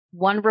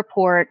one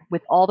report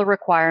with all the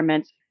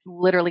requirements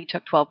literally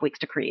took 12 weeks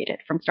to create it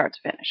from start to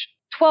finish.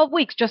 12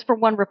 weeks just for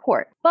one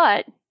report.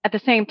 But at the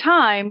same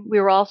time, we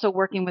were also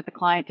working with the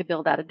client to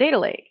build out a data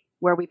lake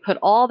where we put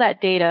all that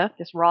data,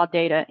 this raw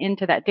data,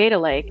 into that data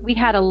lake. We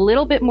had a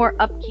little bit more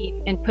upkeep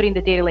in putting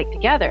the data lake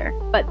together,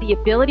 but the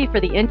ability for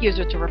the end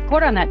user to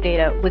report on that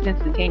data was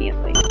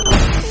instantaneously.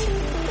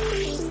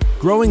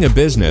 Growing a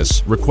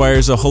business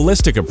requires a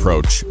holistic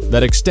approach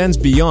that extends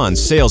beyond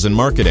sales and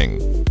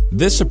marketing.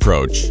 This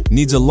approach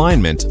needs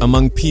alignment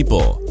among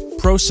people,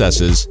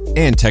 processes,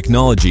 and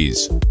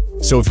technologies.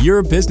 So if you're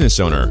a business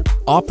owner,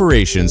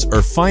 operations,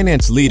 or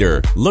finance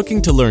leader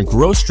looking to learn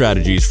growth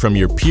strategies from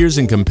your peers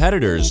and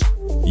competitors,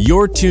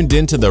 you're tuned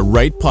into the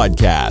right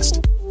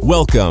podcast.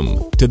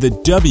 Welcome to the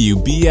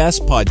WBS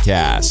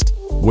Podcast,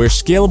 where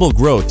scalable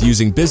growth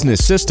using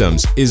business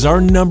systems is our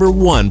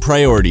 #1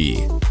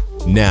 priority.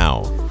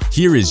 Now,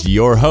 here is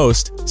your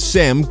host,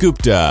 Sam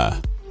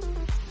Gupta.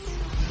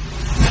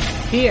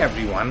 Hey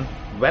everyone,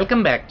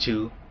 welcome back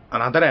to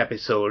another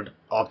episode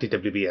of the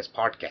WBS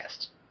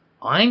Podcast.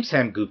 I'm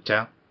Sam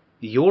Gupta,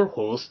 your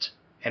host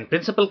and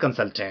principal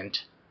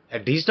consultant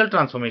at digital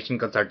transformation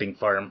consulting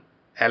firm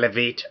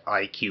Elevate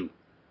IQ.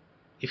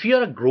 If you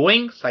are a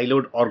growing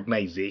siloed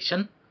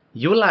organization,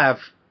 you will have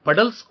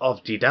puddles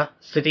of data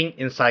sitting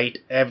inside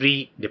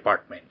every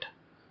department.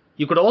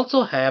 You could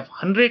also have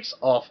hundreds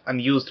of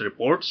unused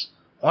reports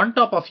on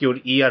top of your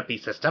ERP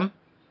system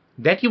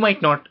that you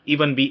might not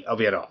even be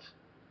aware of.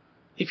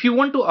 If you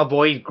want to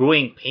avoid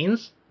growing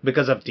pains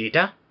because of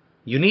data,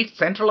 you need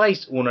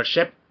centralized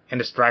ownership and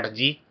a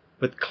strategy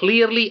with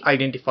clearly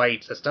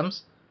identified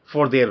systems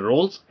for their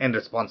roles and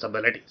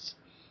responsibilities.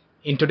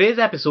 In today's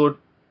episode,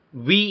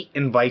 we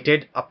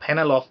invited a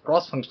panel of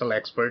cross-functional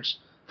experts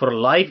for a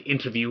live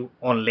interview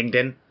on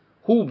LinkedIn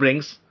who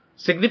brings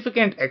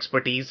significant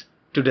expertise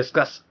to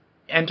discuss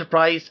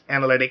enterprise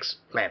analytics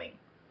planning.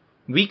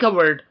 We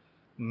covered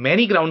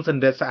many grounds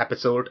in this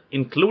episode,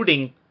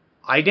 including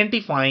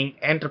identifying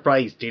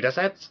enterprise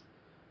datasets,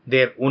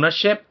 their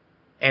ownership,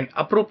 and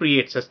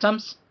appropriate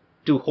systems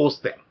to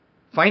host them.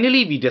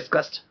 Finally, we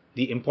discussed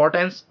the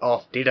importance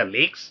of data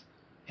lakes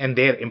and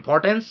their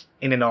importance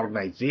in an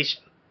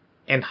organization,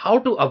 and how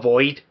to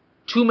avoid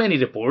too many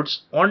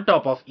reports on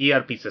top of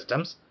ERP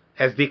systems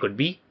as they could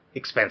be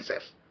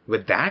expensive.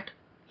 With that,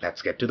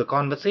 let's get to the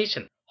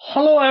conversation.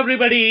 Hello,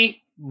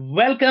 everybody.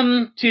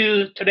 Welcome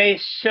to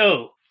today's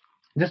show.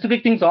 Just to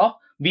kick things off,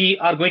 we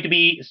are going to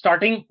be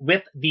starting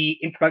with the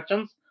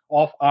introductions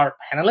of our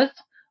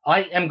panelists.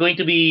 I am going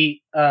to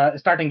be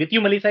starting with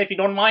you, Melissa, if you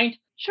don't mind.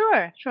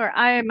 Sure.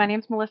 My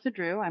name's Melissa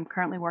Drew. I'm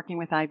currently working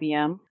with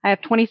IBM. I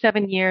have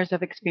 27 years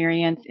of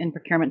experience in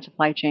procurement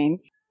supply chain,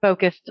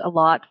 focused a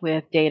lot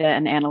with data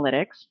and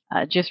analytics.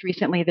 Just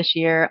recently this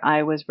year,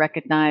 I was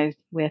recognized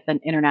with an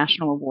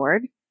international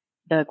award,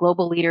 the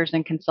Global Leaders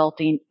in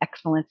Consulting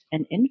Excellence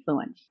and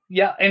Influence.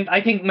 Yeah, and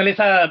I think,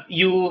 Melissa,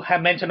 you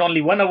have mentioned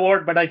only one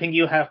award, but I think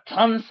you have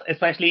tons,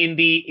 especially in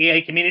the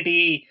AI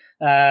community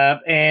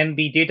and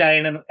the data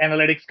and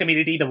analytics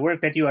community. The work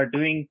that you are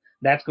doing,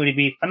 that's going to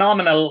be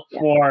phenomenal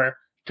for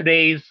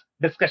today's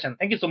discussion.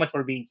 Thank you so much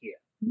for being here.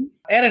 Mm-hmm.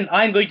 Aaron,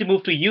 I'm going to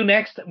move to you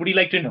next. Would you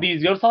like to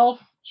introduce yourself?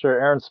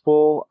 Sure. Aaron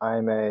Spool.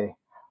 I'm a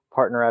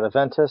partner at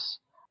Aventus.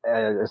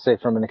 I say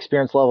from an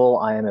experience level,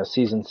 I am a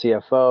seasoned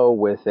CFO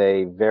with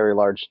a very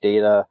large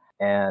data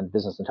and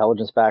business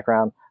intelligence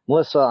background.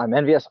 Melissa, I'm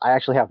envious. I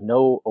actually have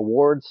no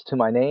awards to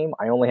my name.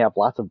 I only have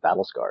lots of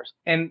battle scars.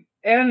 And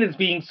Aaron is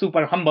being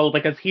super humble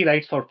because he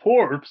writes for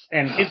Forbes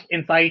and his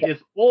insight is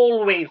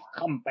always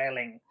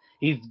compelling.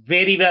 He's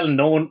very well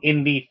known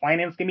in the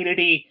finance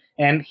community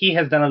and he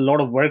has done a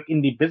lot of work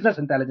in the business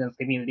intelligence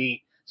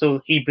community.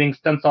 So he brings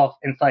tons of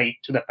insight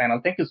to the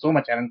panel. Thank you so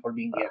much, Aaron, for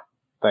being here.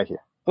 Thank you.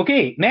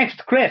 Okay,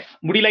 next, Chris,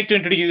 would you like to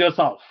introduce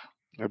yourself?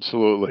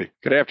 Absolutely.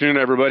 Good afternoon,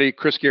 everybody.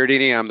 Chris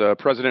Giardini. I'm the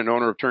president and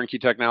owner of Turnkey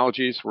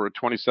Technologies. We're a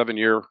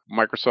 27-year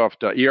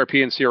Microsoft ERP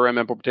and CRM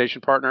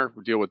implementation partner.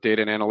 We deal with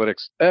data and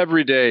analytics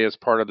every day as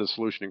part of the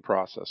solutioning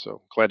process.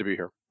 So glad to be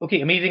here.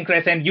 Okay, amazing,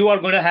 Chris. And you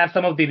are going to have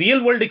some of the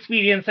real-world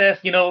experiences,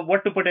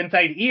 what to put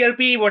inside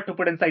ERP, what to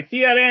put inside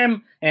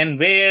CRM, and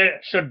where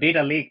should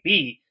data lake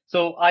be.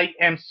 So I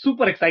am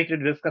super excited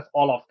to discuss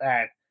all of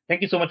that.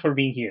 Thank you so much for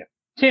being here.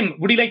 Tim,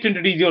 would you like to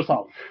introduce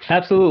yourself?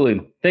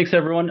 Absolutely. Thanks,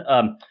 everyone,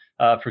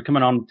 for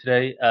coming on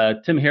today.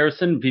 Tim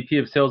Harrison, VP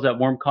of Sales at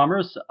Warm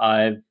Commerce.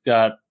 I've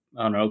got,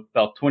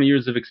 about 20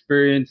 years of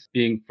experience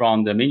being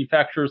from the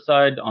manufacturer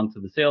side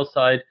onto the sales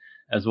side,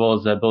 as well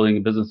as building a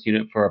business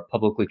unit for a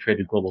publicly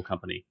traded global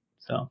company.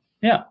 So,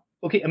 yeah.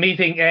 Okay,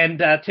 amazing. And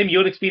Tim,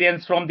 your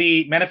experience from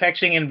the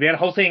manufacturing and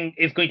warehousing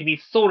is going to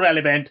be so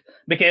relevant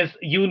because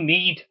you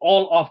need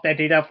all of that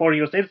data for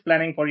your sales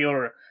planning, for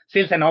your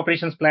sales and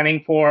operations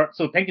planning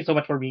so thank you so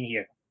much for being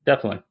here.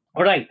 Definitely.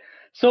 All right.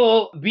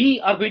 So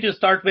we are going to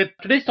start with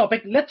today's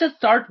topic. Let's just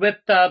start with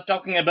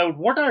talking about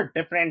what are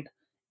different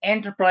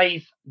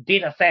enterprise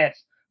data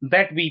sets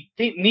that we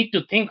need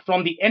to think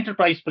from the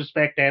enterprise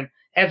perspective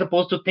as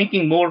opposed to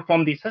thinking more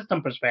from the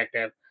system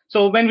perspective.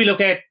 So when we look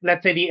at,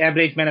 let's say, the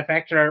average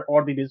manufacturer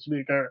or the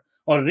distributor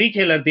or a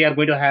retailer, they are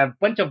going to have a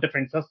bunch of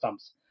different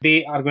systems.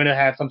 They are going to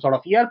have some sort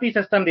of ERP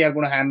system. They are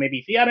going to have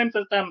maybe CRM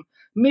system,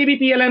 maybe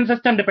PLM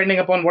system, depending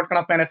upon what kind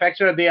of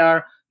manufacturer they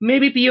are,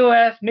 maybe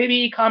POS, maybe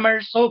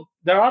e-commerce. So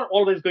there are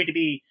always going to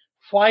be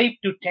 5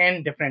 to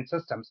 10 different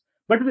systems.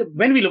 But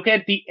when we look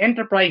at the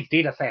enterprise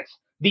data sets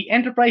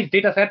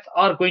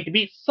are going to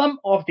be some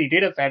of the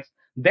data sets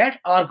that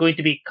are going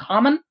to be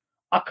common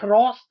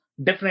across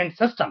different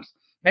systems.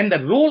 And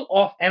the role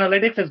of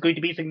analytics is going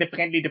to be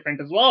significantly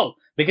different as well,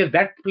 because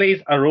that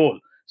plays a role.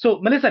 So,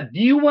 Melissa, do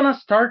you want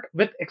to start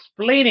with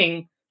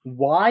explaining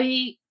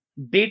why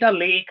data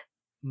lake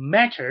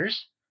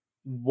matters,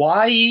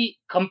 why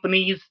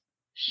companies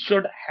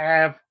should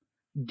have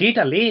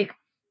data lake,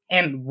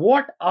 and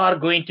what are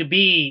going to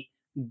be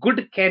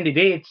good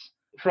candidates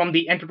from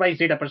the enterprise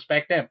data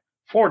perspective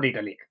for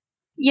data lake?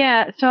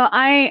 Yeah, so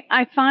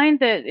I find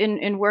that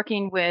in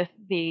working with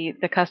the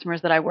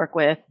customers that I work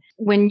with,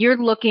 when you're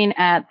looking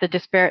at the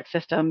disparate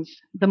systems,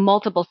 the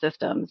multiple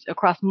systems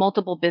across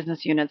multiple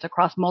business units,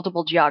 across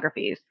multiple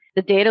geographies,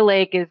 the data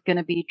lake is going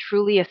to be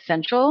truly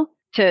essential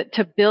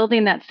to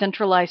building that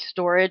centralized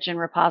storage and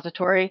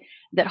repository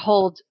that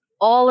holds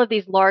all of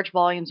these large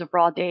volumes of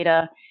raw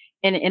data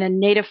in a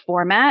native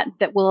format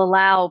that will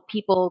allow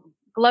people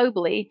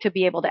globally to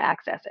be able to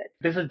access it.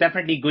 This is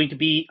definitely going to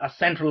be a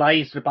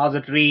centralized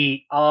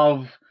repository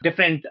of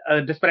different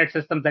disparate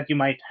systems that you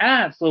might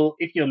have. So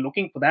if you're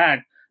looking for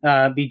that,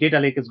 the data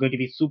lake is going to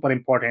be super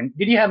important.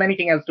 Did you have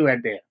anything else to add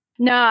there?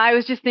 No, I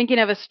was just thinking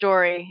of a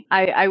story.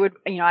 I would,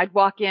 I'd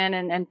walk in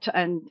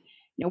and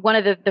one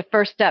of the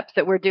first steps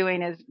that we're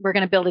doing is we're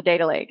going to build a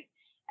data lake.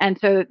 And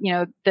so,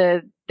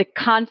 the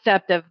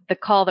concept of the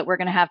call that we're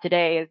going to have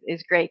today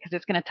is great because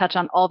it's going to touch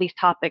on all these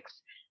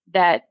topics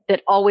that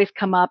always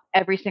come up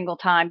every single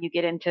time you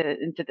get into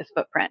this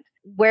footprint.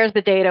 Where's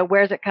the data?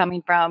 Where's it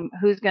coming from?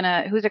 Who's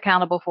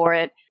accountable for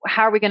it?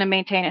 How are we going to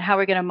maintain it? How are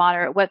we going to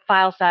monitor it? What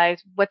file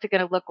size? What's it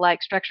going to look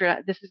like? Structure?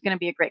 This is going to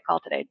be a great call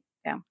today.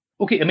 Yeah.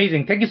 Okay,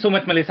 amazing. Thank you so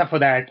much, Melissa, for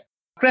that.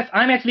 Chris,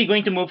 I'm actually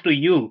going to move to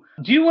you.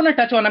 Do you want to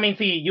touch on,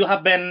 you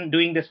have been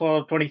doing this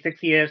for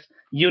 26 years.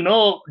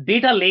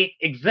 Data lake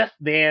exists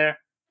there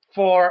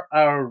for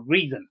a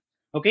reason.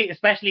 Okay,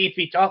 especially if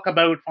we talk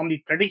about from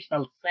the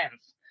traditional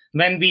sense.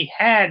 When we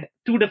had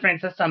two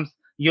different systems,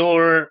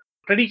 your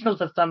traditional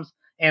systems,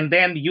 and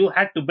then you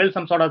had to build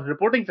some sort of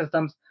reporting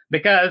systems,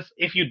 because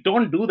if you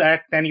don't do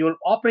that, then your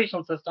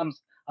operational systems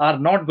are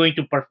not going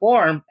to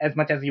perform as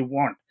much as you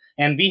want.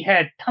 And we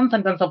had tons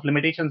and tons of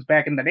limitations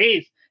back in the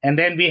days, and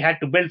then we had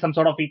to build some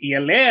sort of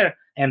ETL layer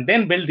and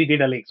then build the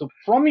data lake. So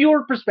from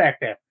your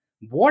perspective,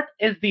 what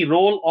is the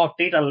role of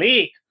data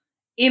lake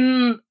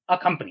in a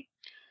company?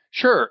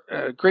 Sure.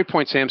 Great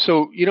point, Sam.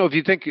 So, if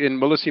you think, and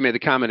Melissa made the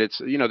comment, it's,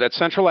 that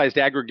centralized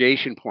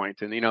aggregation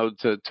point and,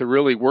 to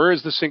really, where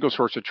is the single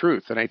source of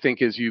truth? And I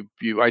think as you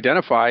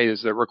identify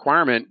is the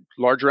requirement,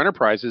 larger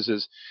enterprises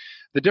is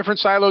the different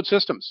siloed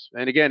systems.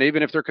 And again,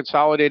 even if they're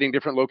consolidating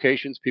different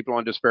locations, people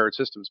on disparate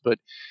systems, but,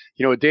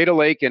 a data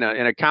lake and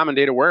a common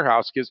data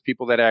warehouse gives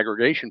people that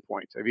aggregation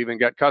point. I've even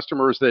got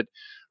customers that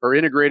are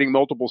integrating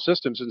multiple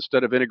systems.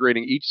 Instead of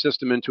integrating each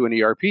system into an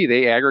ERP,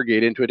 they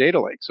aggregate into a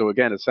data lake. So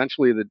again,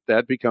 essentially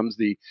that becomes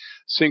the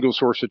single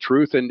source of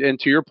truth. And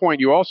to your point,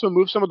 you also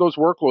move some of those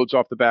workloads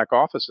off the back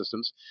office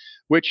systems,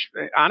 which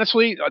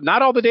honestly,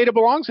 not all the data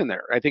belongs in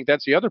there. I think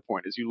that's the other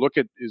point. As you look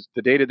at is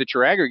the data that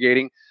you're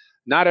aggregating,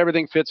 not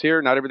everything fits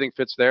here, not everything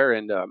fits there.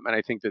 And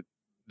I think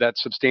that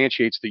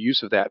substantiates the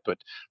use of that. But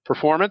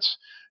performance,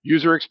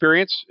 user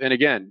experience, and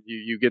again,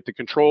 you get the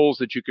controls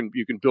that you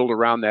can build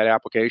around that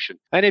application.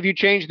 And if you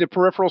change the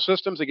peripheral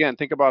systems, again,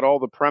 think about all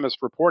the premise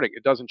reporting.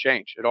 It doesn't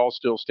change. It all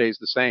still stays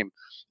the same,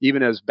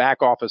 even as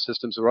back office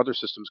systems or other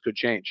systems could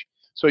change.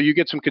 So you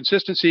get some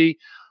consistency,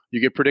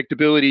 you get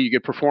predictability, you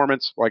get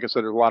performance. Like I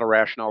said, there's a lot of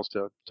rationales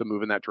to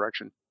move in that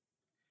direction.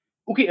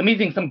 Okay,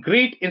 amazing. Some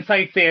great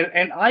insights there.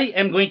 And I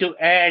am going to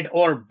add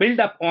or build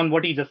up on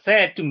what he just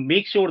said to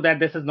make sure that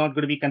this is not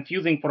going to be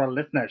confusing for our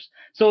listeners.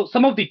 So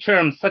some of the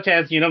terms, such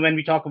as, when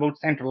we talk about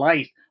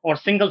centralized or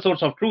single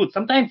source of truth,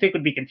 sometimes they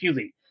could be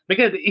confusing.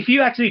 Because if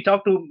you actually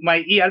talk to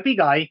my ERP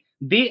guy,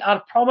 they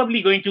are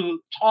probably going to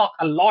talk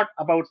a lot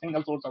about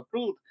single source of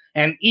truth.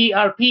 And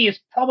ERP is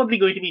probably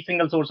going to be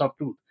single source of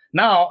truth.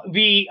 Now,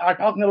 we are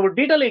talking about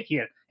data lake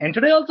here. And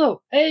today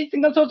also, hey,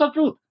 single source of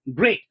truth.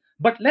 Great.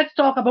 But let's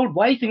talk about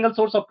why single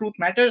source of truth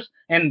matters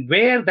and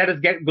where that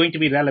is going to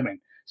be relevant.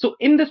 So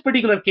in this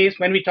particular case,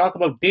 when we talk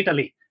about data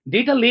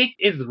lake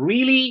is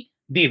really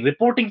the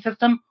reporting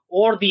system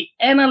or the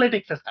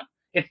analytic system.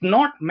 It's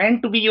not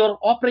meant to be your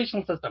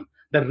operational system.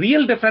 The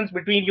real difference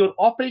between your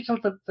operational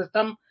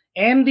system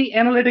and the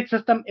analytic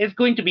system is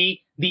going to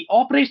be the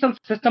operational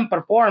system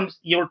performs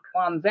your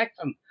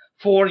transaction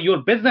for your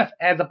business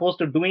as opposed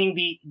to doing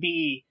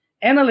the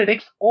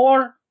analytics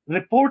or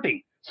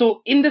reporting.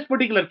 So in this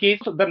particular case,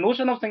 the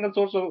notion of single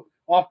source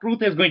of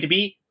truth is going to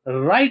be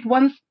write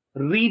once,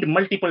 read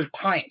multiple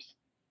times.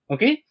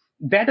 Okay,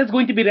 that is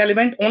going to be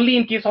relevant only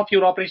in case of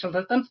your operational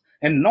systems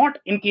and not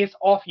in case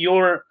of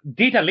your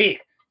data lake.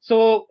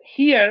 So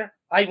here,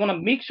 I want to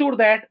make sure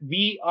that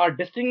we are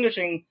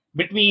distinguishing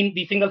between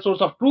the single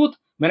source of truth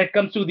when it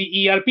comes to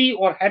the ERP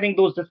or having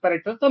those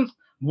disparate systems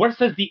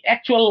versus the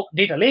actual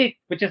data lake,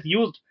 which is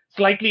used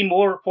slightly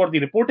more for the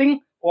reporting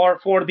or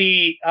for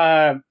the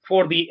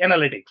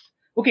analytics.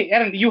 Okay,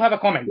 Aaron, you have a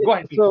comment. Go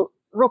ahead, please. So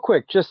real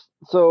quick,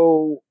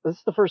 so this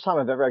is the first time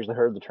I've ever actually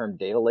heard the term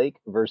data lake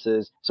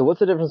so what's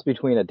the difference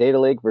between a data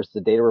lake versus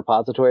a data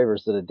repository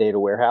versus a data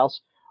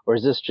warehouse? Or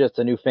is this just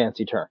a new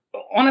fancy term?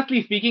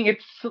 Honestly speaking,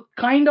 it's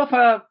kind of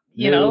a,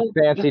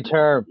 fancy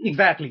term.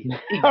 Exactly.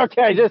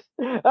 Okay,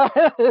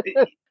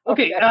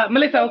 Okay,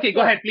 Melissa, okay,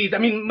 go ahead, please. I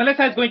mean,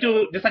 Melissa is going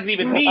to disagree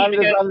with me I'm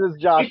just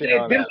joshing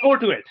on there's more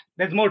to it.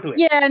 There's more to it.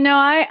 Yeah, no,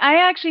 I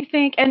actually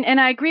think, and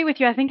I agree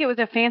with you, I think it was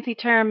a fancy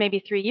term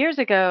maybe 3 years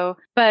ago,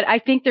 but I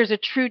think there's a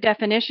true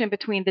definition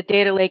between the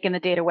data lake and the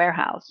data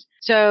warehouse.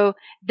 So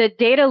the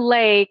data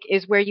lake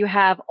is where you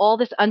have all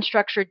this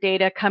unstructured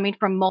data coming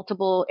from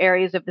multiple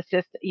areas of the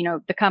system,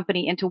 the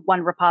company into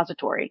one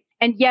repository.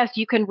 And yes,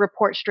 you can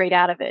report straight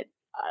out of it.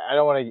 I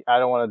don't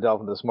want to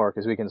delve into this more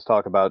because you can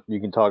talk about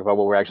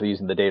what we're actually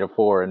using the data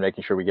for and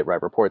making sure we get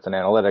right reports and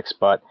analytics.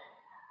 But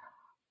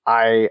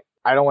I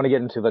don't want to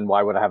get into then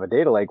why would I have a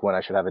data lake when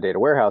I should have a data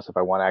warehouse if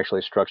I want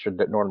actually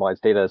structured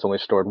normalized data that's only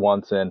stored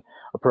once in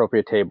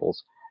appropriate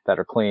tables that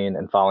are clean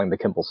and following the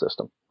Kimball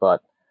system.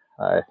 But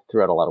I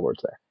threw out a lot of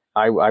words there.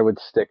 I would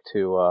stick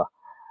to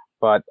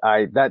but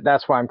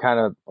that's why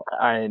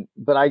I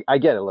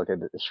get it. Look,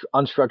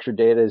 unstructured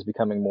data is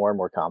becoming more and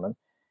more common.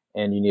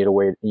 And you need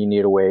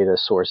a way to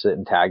source it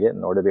and tag it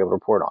in order to be able to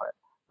report on it.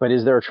 But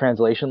is there a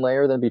translation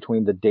layer then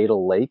between the data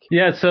lake?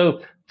 Yeah,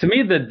 so to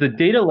me, the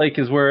data lake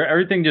is where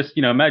everything just,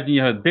 imagine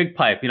you have a big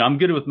pipe. I'm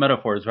good with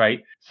metaphors, right?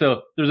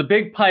 So there's a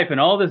big pipe and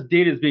all this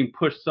data is being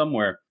pushed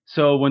somewhere.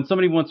 So when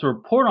somebody wants to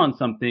report on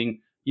something,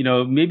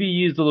 maybe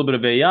you use a little bit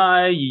of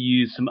AI, you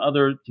use some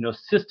other,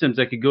 systems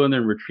that could go in there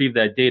and retrieve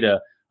that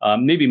data,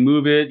 maybe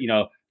move it,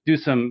 do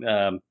some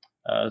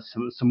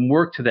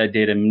work to that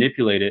data,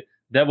 manipulate it.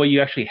 That way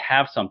you actually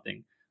have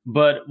something.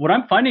 But what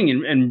I'm finding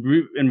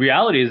in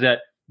reality is that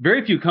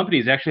very few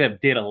companies actually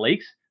have data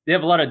lakes. They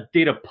have a lot of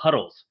data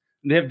puddles.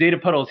 They have data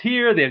puddles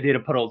here, they have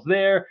data puddles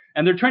there,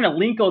 and they're trying to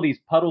link all these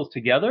puddles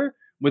together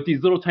with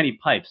these little tiny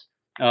pipes.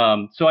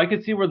 So I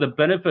could see where the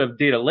benefit of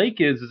data lake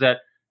is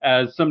that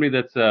as somebody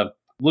that's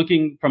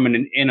looking from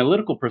an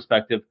analytical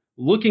perspective,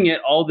 looking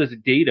at all this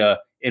data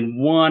in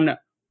one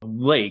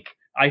lake,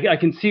 I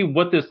can see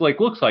what this lake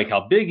looks like,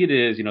 how big it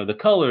is, the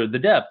color, the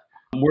depth.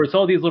 Where it's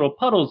all these little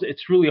puddles,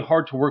 it's really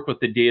hard to work with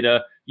the data.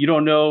 You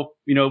don't know,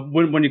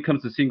 when it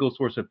comes to single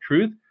source of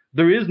truth,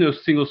 there is no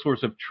single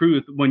source of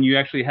truth when you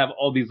actually have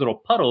all these little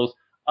puddles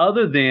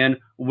other than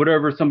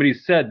whatever somebody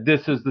said,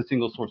 this is the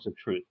single source of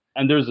truth.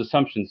 And there's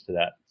assumptions to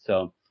that.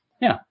 So,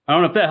 yeah, I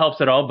don't know if that helps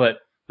at all, but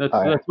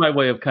that's my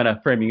way of kind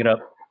of framing it up.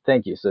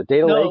 Thank you. So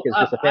data lake is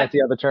just a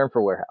fancy other term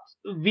for warehouse.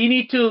 We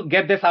need to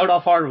get this out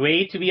of our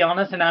way, to be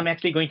honest. And I'm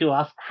actually going to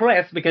ask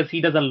Chris because he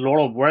does a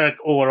lot of work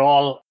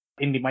overall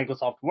in the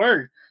Microsoft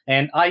world.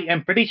 And I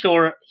am pretty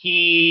sure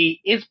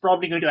he is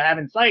probably going to have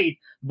insight,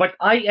 but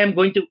I am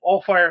going to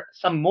offer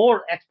some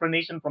more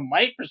explanation from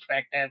my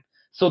perspective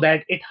so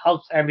that it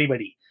helps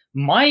everybody.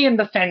 My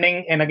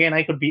understanding, and again,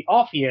 I could be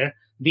off here,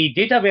 the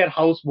data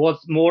warehouse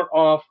was more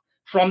of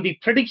from the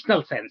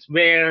traditional sense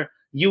where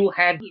you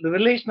had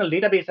relational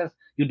databases.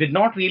 You did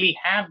not really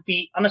have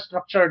the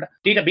unstructured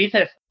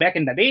databases back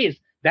in the days.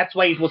 That's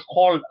why it was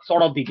called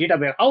sort of the data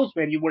warehouse,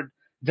 where you would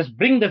just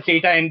bring this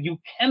data and you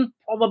can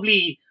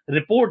probably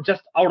report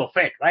just out of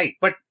it, right?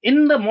 But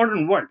in the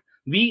modern world,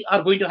 we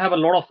are going to have a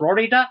lot of raw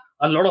data,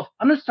 a lot of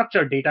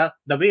unstructured data,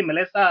 the way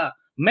Melissa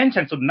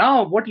mentioned. So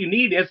now what you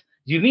need is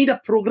you need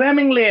a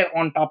programming layer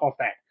on top of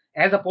that,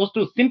 as opposed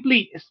to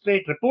simply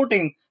straight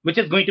reporting, which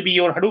is going to be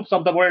your Hadoops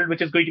of the world,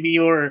 which is going to be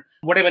your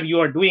whatever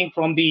you are doing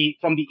from the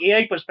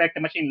AI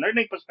perspective, machine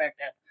learning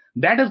perspective.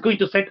 That is going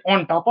to sit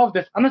on top of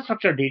this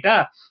unstructured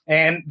data.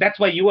 And that's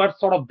why you are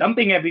sort of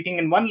dumping everything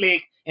in one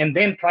lake and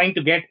then trying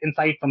to get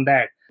insight from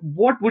that.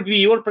 What would be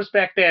your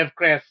perspective,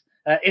 Chris?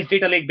 Is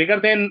data lake bigger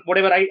than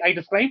whatever I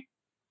described?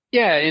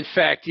 Yeah, in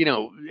fact,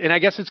 and I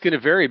guess it's going to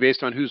vary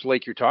based on whose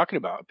lake you're talking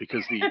about,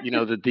 because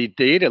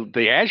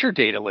the Azure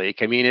data lake,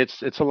 I mean,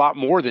 it's a lot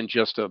more than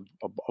just a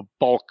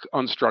bulk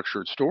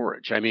unstructured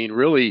storage. I mean,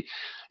 really,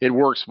 it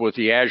works with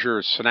the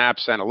Azure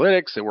Synapse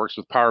Analytics. It works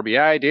with Power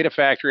BI, Data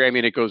Factory. I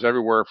mean, it goes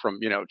everywhere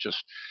from,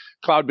 just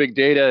cloud big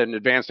data and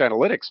advanced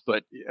analytics,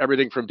 but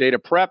everything from data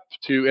prep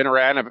to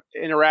interactive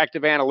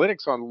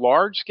analytics on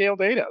large scale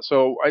data.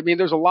 So, I mean,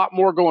 there's a lot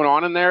more going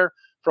on in there.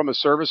 From a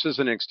services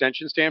and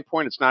extension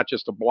standpoint, it's not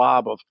just a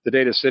blob of the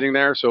data sitting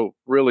there. So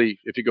really,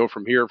 if you go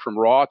from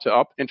raw to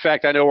up, in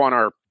fact, I know on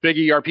our big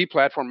ERP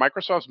platform,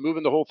 Microsoft's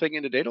moving the whole thing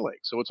into data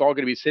lake. So it's all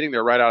going to be sitting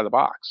there right out of the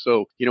box.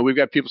 So, we've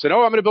got people saying,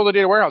 oh, I'm going to build a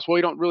data warehouse. Well,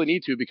 you don't really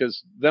need to,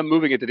 because them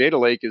moving it to data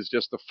lake is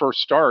just the first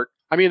start.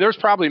 I mean, there's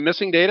probably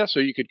missing data, so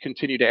you could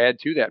continue to add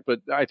to that. But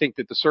I think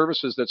that the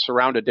services that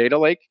surround a data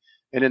lake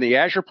and in the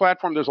Azure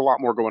platform, there's a lot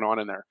more going on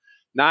in there.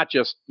 not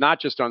just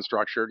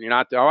unstructured. You're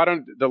not,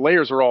 the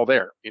layers are all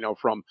there,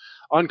 from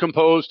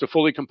uncomposed to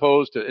fully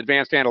composed to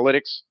advanced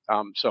analytics.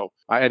 So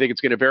I think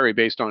it's going to vary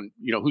based on,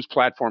 whose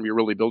platform you're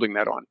really building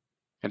that on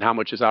and how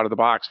much is out of the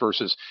box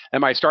versus,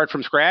 am I start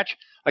from scratch?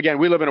 Again,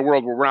 we live in a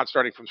world where we're not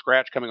starting from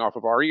scratch coming off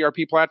of our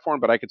ERP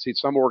platform, but I could see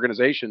some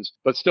organizations,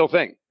 but still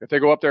think, if they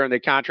go up there and they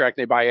contract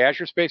and they buy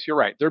Azure space, you're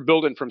right. They're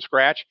building from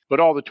scratch,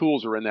 but all the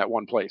tools are in that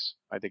one place,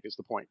 I think is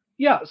the point.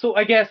 Yeah, so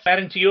I guess,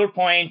 Aaron, to your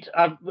point,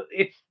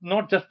 it's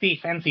not just the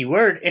fancy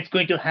word. It's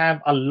going to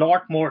have a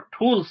lot more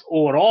tools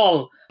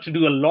overall to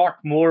do a lot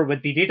more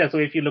with the data. So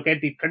if you look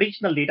at the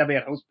traditional data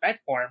warehouse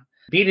platform,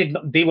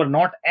 they were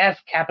not as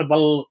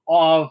capable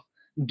of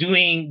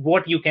doing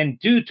what you can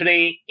do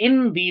today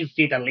in these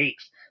data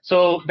lakes.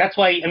 So that's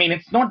why,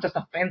 it's not just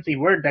a fancy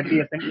word that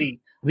we are simply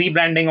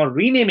rebranding or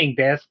renaming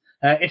this.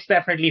 It's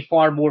definitely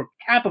far more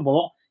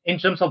capable in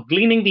terms of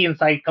gleaning the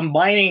insight,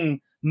 combining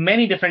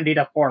many different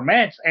data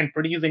formats and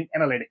producing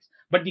analytics.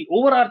 But the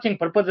overarching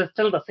purpose is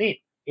still the same.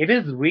 It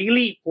is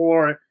really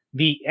for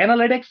the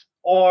analytics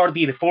or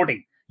the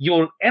reporting.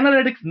 Your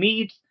analytics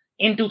needs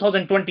in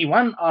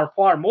 2021 are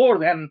far more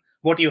than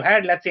what you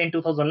had, let's say, in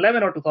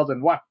 2011 or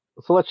 2001.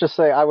 So let's just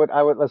say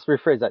let's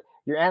rephrase that.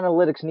 Your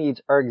analytics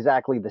needs are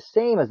exactly the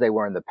same as they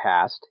were in the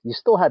past. You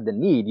still had the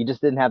need, you just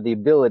didn't have the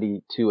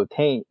ability to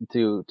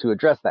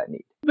address that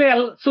need.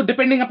 Well, so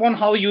depending upon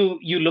how you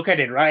look at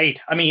it, right?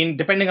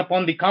 Depending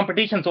upon the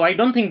competition. So I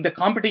don't think the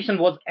competition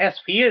was as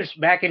fierce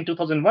back in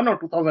 2001 or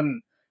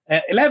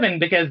 2011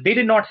 because they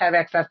did not have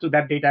access to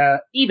that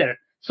data either.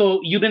 So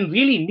you didn't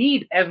really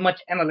need as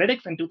much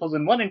analytics in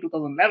 2001 and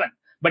 2011.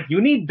 But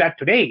you need that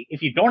today.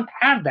 If you don't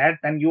have that,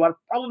 then you are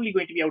probably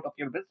going to be out of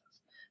your business.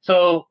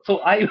 So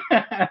I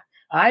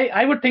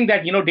I would think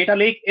that data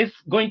lake is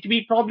going to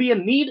be probably a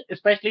need,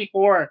 especially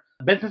for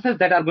businesses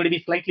that are going to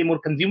be slightly more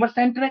consumer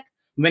centric.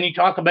 When you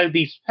talk about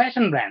these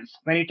fashion brands,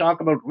 when you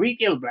talk about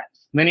retail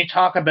brands, when you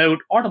talk about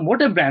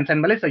automotive brands,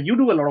 and Melissa, you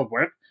do a lot of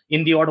work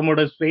in the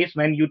automotive space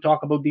when you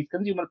talk about these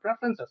consumer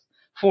preferences.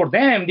 For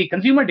them, the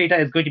consumer data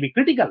is going to be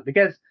critical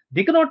because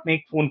they cannot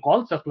make phone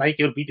calls just like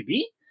your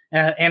B2B.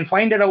 And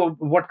find out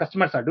what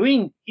customers are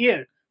doing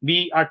here.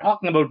 We are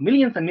talking about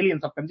millions and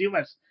millions of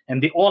consumers,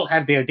 and they all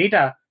have their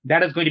data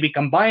that is going to be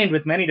combined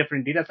with many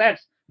different data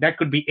sets that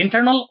could be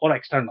internal or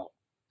external.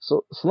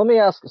 So let me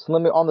ask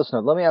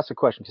a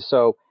question.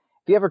 So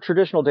if you have a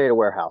traditional data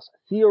warehouse,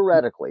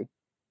 theoretically,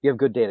 you have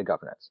good data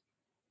governance.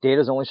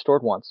 Data is only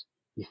stored once.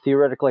 You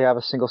theoretically have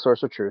a single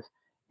source of truth.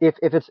 If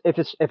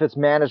it's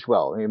managed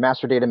well,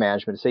 master data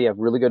management. Say you have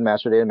really good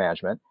master data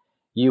management.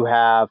 You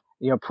have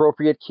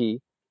appropriate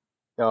key.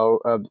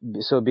 So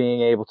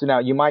being able to, now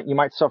you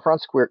might suffer on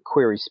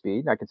query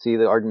speed. I can see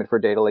the argument for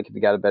data lake if you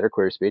got a better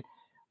query speed,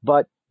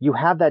 but you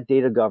have that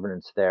data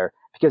governance there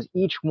because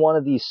each one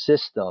of these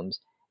systems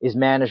is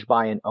managed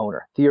by an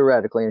owner,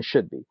 theoretically, and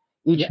should be.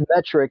 Each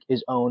metric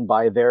is owned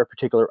by a very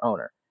particular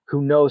owner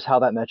who knows how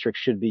that metric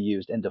should be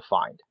used and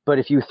defined. But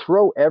if you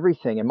throw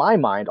everything, in my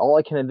mind, all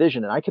I can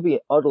envision, and I could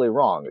be utterly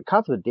wrong, the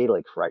concept of data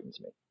lake frightens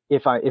me.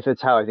 If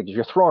it's how I think, if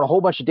you're throwing a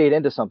whole bunch of data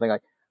into something,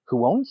 like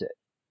who owns it?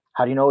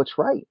 How do you know it's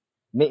right?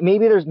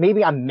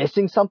 Maybe I'm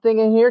missing something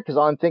in here because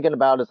all I'm thinking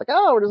about is like,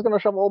 oh, we're just going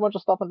to shove a whole bunch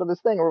of stuff into this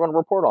thing and we're going to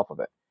report off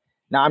of it.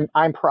 Now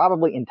I'm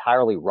probably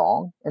entirely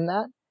wrong in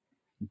that,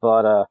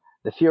 but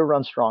the fear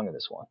runs strong in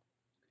this one.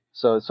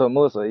 So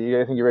Melissa,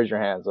 I think you raised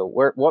your hand. So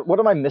what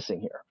am I missing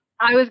here?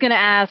 I was going to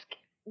ask,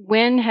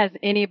 when has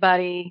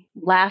anybody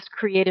last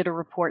created a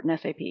report in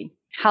SAP?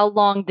 How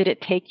long did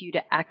it take you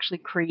to actually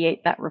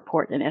create that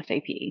report in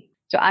SAP?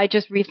 So I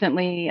just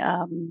recently,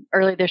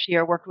 early this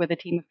year, worked with a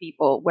team of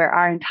people where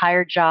our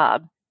entire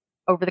job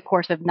over the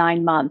course of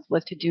 9 months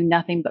was to do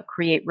nothing but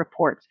create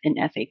reports in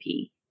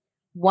SAP.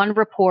 One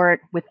report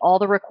with all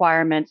the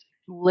requirements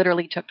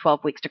literally took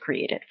 12 weeks to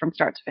create it from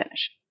start to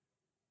finish.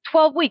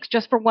 12 weeks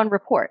just for one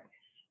report.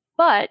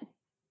 But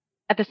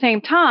at the same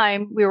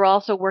time, we were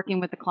also working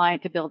with the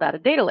client to build out a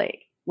data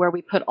lake where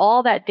we put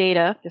all that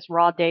data, this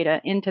raw data,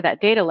 into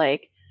that data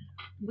lake.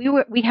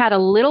 We had a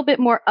little bit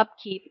more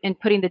upkeep in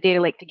putting the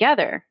data lake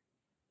together,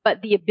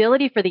 but the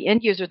ability for the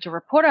end user to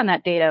report on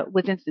that data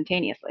was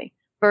instantaneously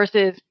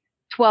versus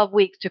 12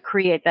 weeks to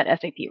create that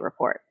SAP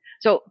report.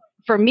 So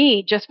for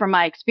me, just from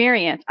my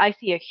experience, I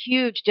see a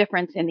huge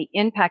difference in the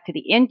impact to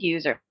the end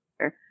user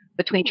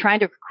between trying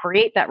to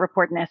create that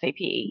report in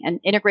SAP and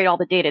integrate all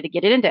the data to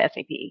get it into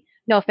SAP.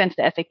 No offense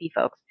to SAP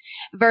folks,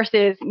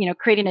 versus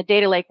creating a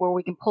data lake where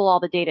we can pull all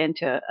the data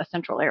into a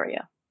central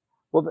area.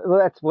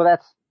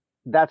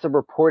 That's a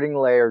reporting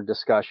layer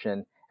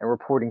discussion and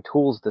reporting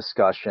tools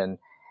discussion.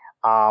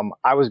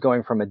 I was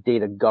going from a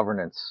data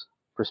governance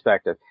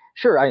perspective.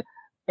 Sure,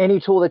 any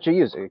tool that you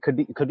use, it could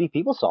be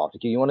PeopleSoft.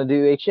 You want to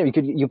do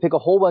HCM, you pick a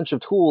whole bunch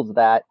of tools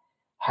that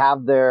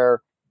have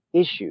their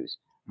issues.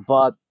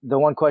 But the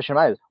one question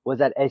I have is, was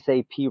that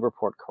SAP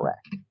report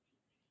correct?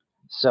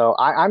 So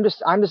I'm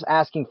just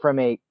asking from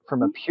a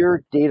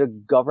pure data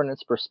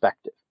governance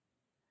perspective.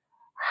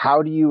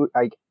 How do you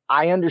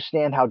I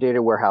understand how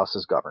data warehouse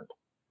is governed.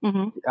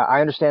 Mm-hmm.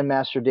 I understand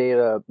master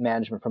data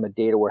management from a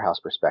data warehouse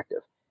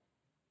perspective.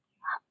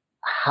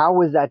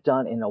 how is that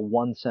done in a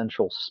one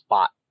central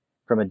spot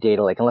from a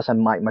data lake? Unless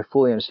my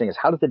fully understanding is,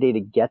 how does the data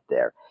get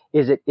there?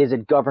 Is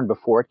it governed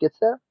before it gets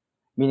there?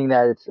 Meaning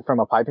that it's from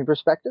a piping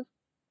perspective?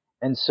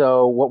 And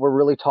so what we're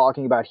really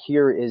talking about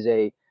here is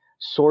a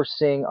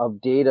sourcing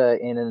of data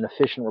in an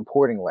efficient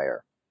reporting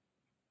layer.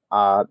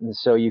 And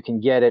so you can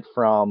get it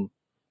from,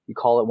 you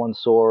call it one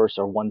source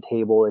or one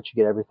table that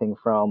you get everything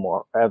from,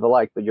 or whatever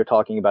like, but you're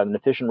talking about an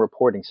efficient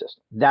reporting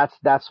system.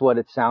 That's what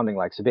it's sounding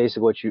like. So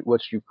basically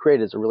what you've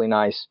created is a really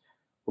nice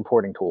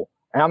reporting tool.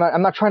 And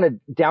I'm not trying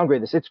to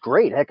downgrade this. It's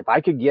great. Heck,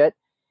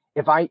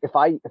 if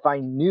I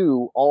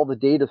knew all the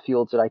data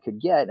fields that I could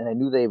get and I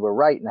knew they were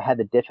right and I had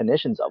the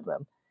definitions of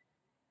them,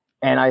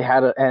 and I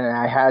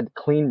had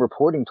clean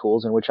reporting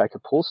tools in which I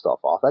could pull stuff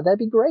off, that'd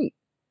be great.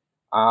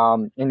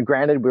 And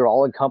granted, we're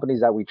all in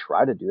companies that we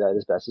try to do that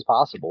as best as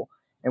possible,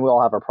 and we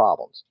all have our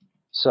problems.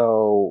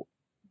 So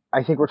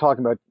I think we're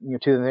talking about,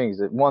 two things.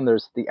 That one,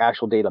 there's the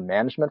actual data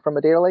management from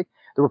a data lake.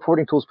 The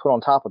reporting tools put on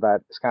top of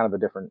that is kind of a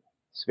different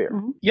sphere.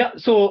 Mm-hmm. Yeah.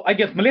 So I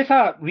guess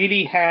Melissa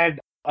really had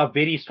a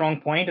very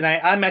strong point, and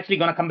I'm actually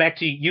going to come back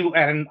to you,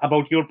 Aaron,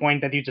 about your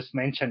point that you just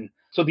mentioned.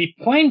 So the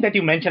point that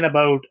you mentioned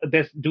about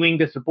doing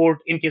this report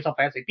in case of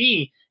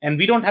SAP, and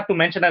we don't have to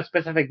mention a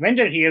specific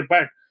vendor here,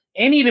 but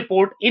any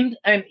report in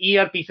an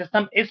ERP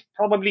system is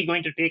probably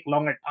going to take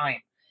longer time.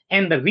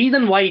 And the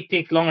reason why it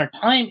takes longer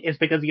time is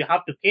because you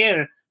have to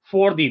care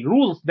for the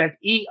rules that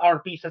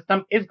ERP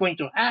system is going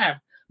to have.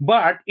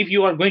 But if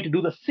you are going to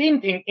do the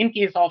same thing in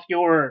case of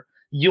your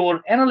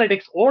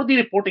analytics or the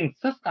reporting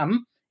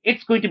system,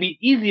 it's going to be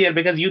easier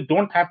because you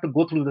don't have to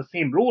go through the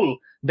same rule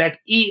that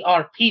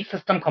ERP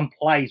system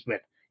complies with.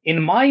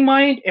 In my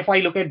mind, if I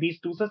look at these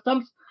two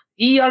systems,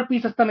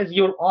 ERP system is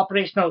your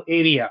operational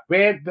area,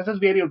 where this is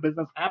where your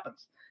business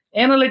happens.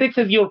 Analytics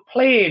is your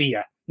play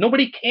area.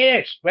 Nobody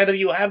cares whether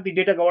you have the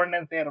data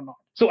governance there or not.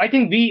 So I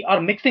think we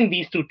are mixing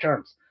these two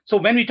terms. So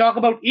when we talk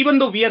about, even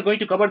though we are going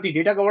to cover the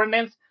data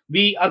governance,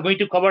 we are going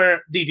to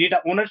cover the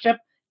data ownership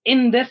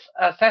in this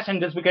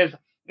session just because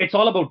it's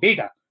all about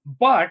data.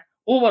 But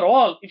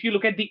overall, if you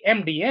look at the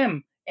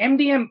MDM,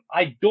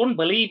 I don't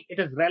believe it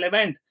is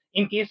relevant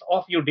in case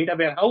of your data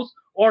warehouse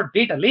or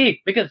data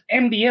lake, because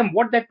MDM,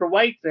 what that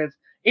provides is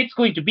it's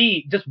going to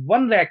be just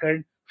one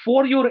record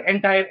for your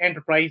entire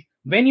enterprise.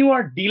 When you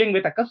are dealing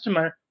with a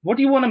customer, what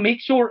you want to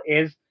make sure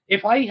is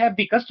if I have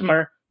the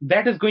customer,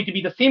 that is going to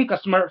be the same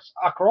customers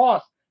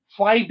across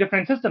 5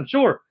 different systems.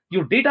 Sure,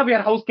 your data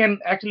warehouse can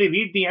actually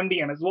read the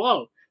MDM as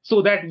well,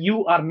 so that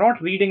you are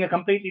not reading a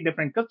completely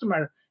different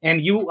customer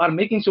and you are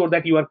making sure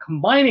that you are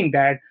combining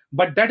that.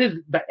 But that is,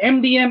 the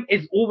MDM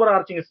is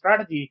overarching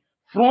strategy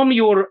from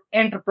your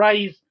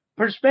enterprise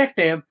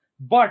perspective,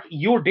 but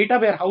your data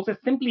warehouse is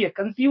simply a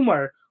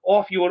consumer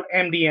of your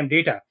MDM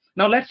data.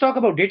 Now let's talk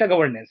about data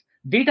governance.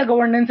 Data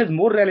governance is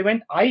more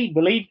relevant, I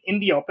believe, in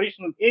the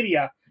operational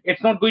area.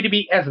 It's not going to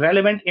be as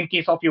relevant in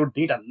case of your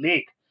data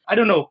lake. I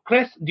don't know.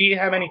 Chris, do you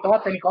have any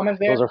thoughts, any comments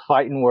there? Those are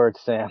fighting words,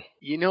 Sam.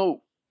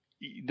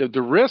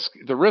 The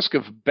risk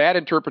of bad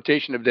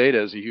interpretation of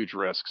data is a huge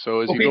risk.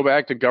 So as you go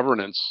back to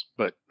governance,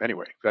 but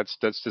anyway, that's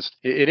just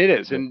it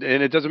is, and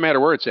it doesn't matter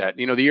where it's at.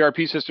 The ERP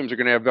systems are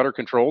going to have better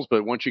controls,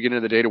 but once you get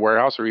into the data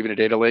warehouse or even a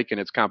data lake and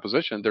its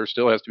composition, there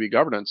still has to be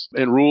governance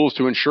and rules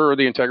to ensure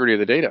the integrity of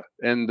the data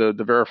and the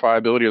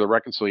verifiability of the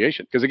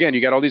reconciliation. Because again,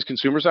 you got all these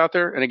consumers out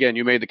there, and again,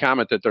 you made the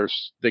comment that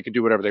they can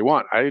do whatever they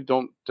want. I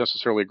don't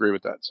necessarily agree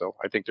with that. So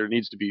I think there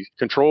needs to be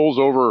controls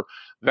over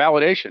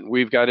validation.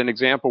 We've got an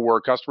example where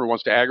a customer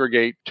wants to aggregate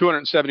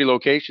 270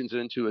 locations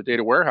into a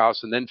data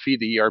warehouse and then feed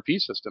the ERP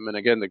system. And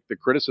again, the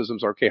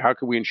criticisms are, okay, how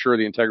can we ensure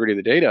the integrity of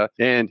the data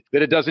and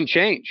that it doesn't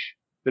change,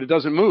 that it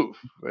doesn't move,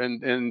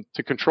 and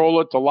to control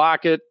it, to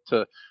lock it,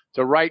 to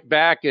write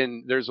back.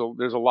 And there's a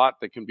lot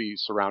that can be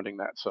surrounding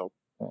that. So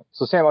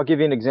Sam, I'll give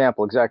you an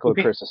example, exactly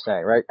what Chris is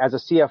saying, right? As a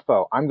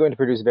CFO, I'm going to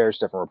produce various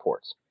different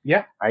reports.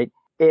 Yeah. Right.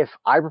 If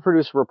I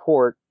produce a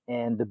report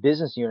and the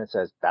business unit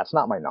says, that's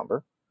not my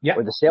number,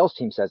 or the sales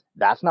team says,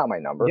 that's not my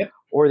number,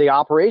 or the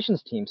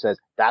operations team says,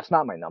 that's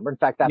not my number. In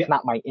fact, that's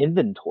not my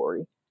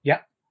inventory.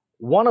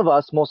 One of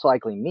us, most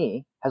likely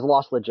me, has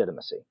lost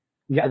legitimacy.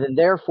 And then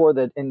therefore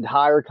the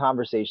entire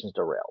conversation is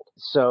derailed.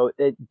 So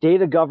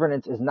data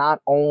governance is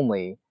not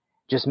only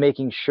just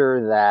making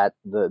sure that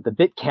the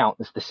bit count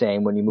is the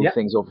same when you move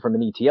things over from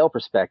an ETL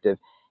perspective.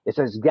 It's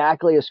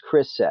exactly as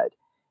Chris said,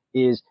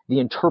 is the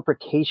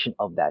interpretation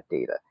of that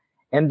data.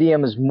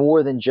 MDM is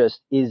more than just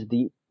is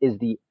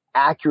the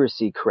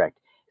accuracy correct.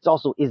 It's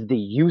also, is the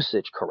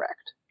usage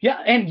correct? Yeah,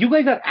 and you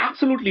guys are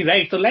absolutely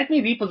right. So let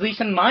me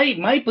reposition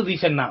my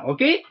position now,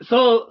 okay?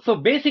 So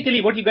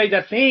basically what you guys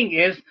are saying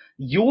is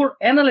your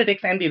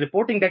analytics and the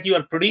reporting that you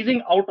are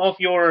producing out of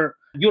your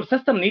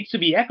system needs to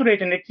be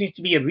accurate, and it needs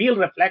to be a real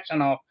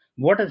reflection of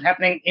what is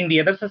happening in the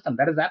other system.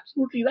 That is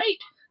absolutely right.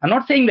 I'm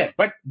not saying that,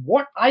 but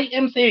what I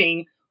am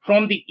saying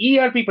from the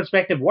ERP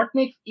perspective, what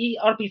makes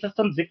ERP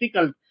systems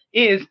difficult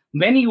is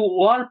when you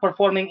are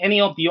performing any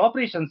of the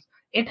operations,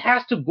 it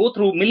has to go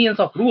through millions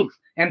of rules.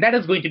 And that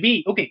is going to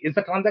be, okay, is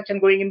the transaction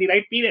going in the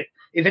right period?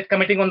 Is it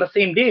committing on the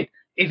same date?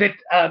 Is it,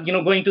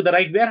 going to the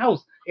right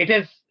warehouse? It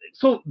is,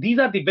 so these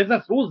are the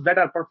business rules that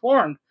are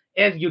performed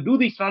as you do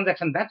these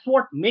transactions. That's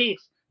what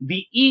makes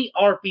the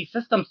ERP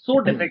system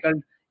so difficult,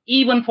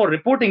 even for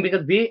reporting,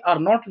 because they are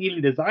not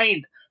really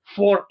designed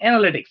for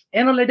analytics.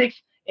 Analytics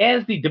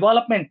as the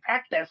development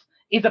practice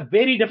is a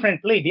very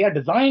different play. They are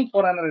designed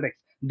for analytics.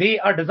 They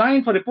are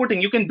designed for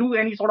reporting. You can do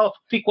any sort of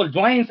SQL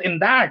joins in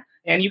that,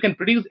 and you can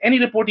produce any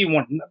report you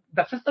want.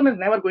 The system is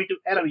never going to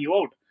error you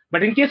out.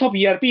 But in case of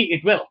ERP,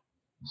 it will.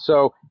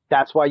 So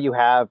that's why you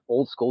have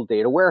old school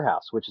data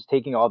warehouse, which is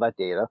taking all that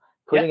data,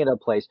 putting it in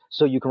place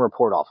so you can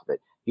report off of it.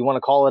 You want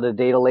to call it a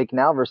data lake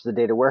now versus a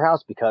data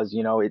warehouse because,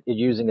 you know, it's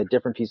using a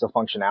different piece of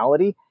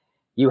functionality.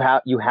 You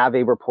have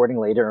a reporting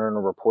layer and a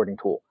reporting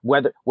tool.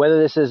 Whether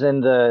this is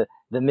in the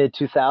mid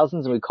 2000s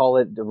and we call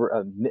it the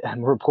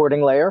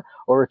reporting layer,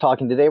 or we're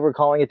talking today, we're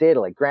calling it data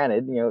lake.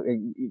 Granted, you know,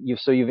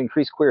 you've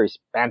increased queries.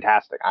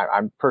 Fantastic.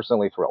 I'm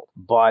personally thrilled,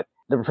 but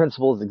the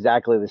principle is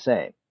exactly the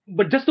same.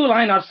 But just to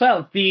align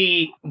ourselves,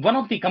 one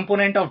of the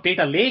component of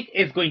data lake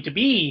is going to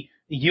be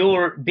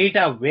your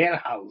data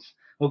warehouse.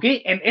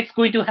 Okay. And it's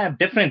going to have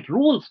different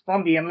rules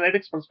from the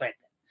analytics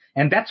perspective.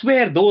 And that's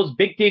where those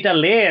big data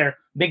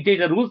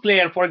rules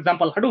layer, for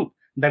example, Hadoop,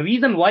 the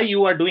reason why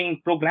you are doing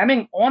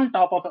programming on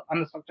top of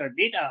unstructured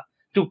data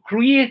to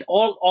create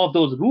all of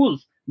those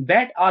rules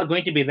that are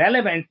going to be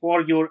relevant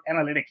for your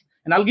analytics.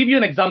 And I'll give you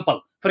an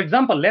example. For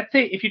example, let's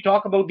say if you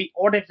talk about the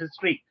audit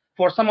history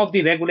for some of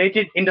the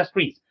regulated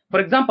industries. For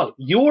example,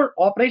 your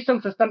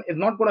operational system is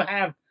not going to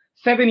have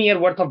 7-year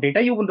worth of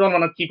data. You don't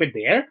want to keep it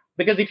there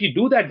because if you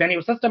do that, then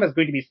your system is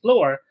going to be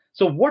slower.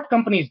 So what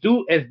companies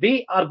do is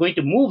they are going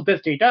to move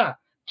this data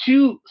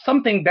to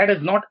something that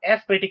is not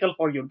as critical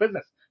for your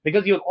business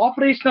because your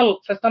operational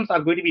systems are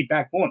going to be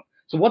backbone.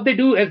 So what they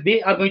do is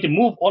they are going to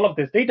move all of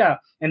this data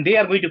and they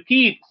are going to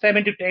keep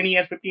 7 to 10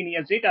 years, 15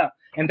 years data.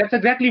 And that's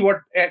exactly what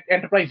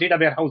Enterprise Data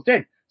Warehouse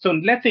did. So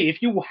let's say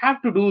if you have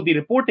to do the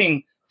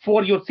reporting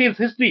for your sales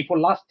history for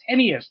last 10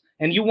 years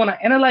and you want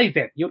to analyze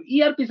that, your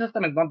ERP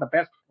system is not the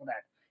best for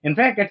that. In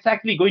fact, it's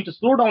actually going to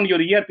slow down your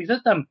ERP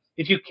system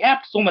if you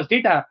kept so much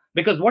data,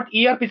 because what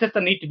ERP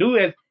system needs to do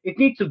is it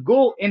needs to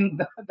go in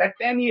that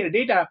 10-year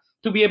data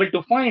to be able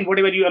to find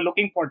whatever you are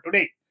looking for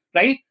today,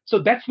 right? So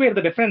that's where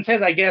the difference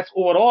is, I guess,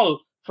 overall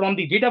from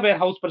the data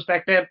warehouse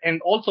perspective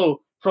and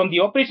also from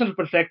the operational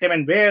perspective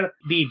and where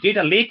the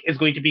data lake is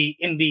going to be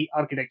in the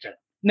architecture.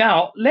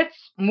 Now, let's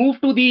move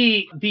to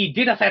the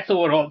data sets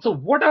overall. So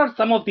what are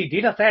some of the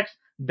data sets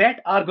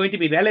that are going to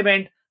be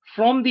relevant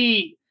from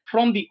the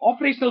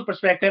operational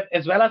perspective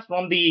as well as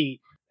from the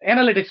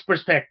analytics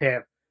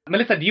perspective?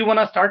 Melissa, do you want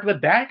to start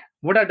with that?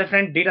 What are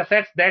different data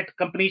sets that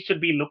companies should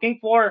be looking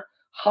for?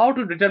 How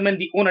to determine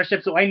the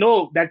ownership? So I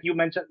know that you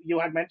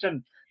had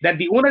mentioned that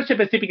the ownership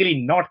is typically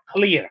not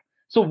clear.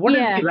 So what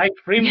is the right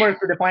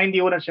framework to define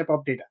the ownership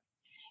of data?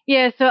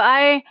 Yeah, so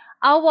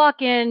I'll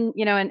walk in,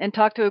 and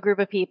talk to a group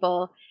of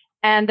people.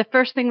 And the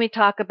first thing we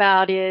talk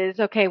about is,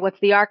 okay,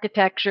 what's the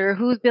architecture?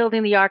 Who's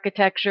building the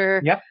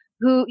architecture? Yep.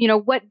 Who,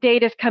 what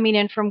data is coming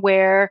in from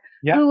where?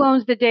 Yep. Who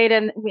owns the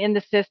data in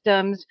the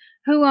systems?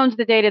 Who owns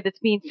the data that's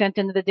being sent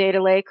into the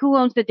data lake? Who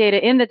owns the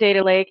data in the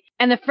data lake?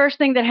 And the first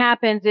thing that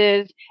happens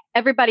is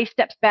everybody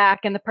steps back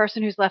and the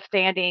person who's left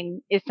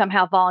standing is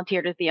somehow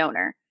volunteered as the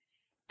owner.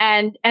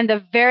 And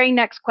the very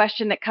next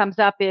question that comes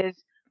up is,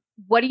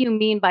 what do you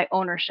mean by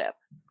ownership?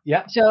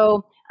 Yeah.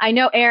 So I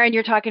know, Aaron,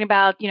 you're talking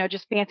about,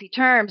 just fancy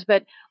terms,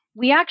 but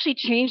we actually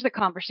change the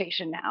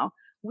conversation now.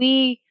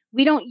 We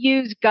don't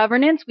use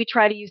governance. We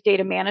try to use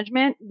data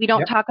management. We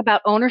don't talk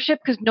about ownership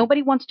because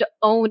nobody wants to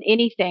own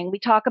anything. We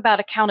talk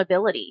about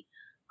accountability.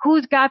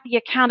 Who's got the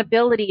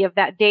accountability of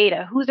that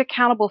data? Who's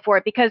accountable for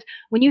it? Because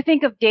when you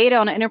think of data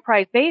on an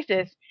enterprise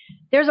basis,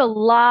 there's a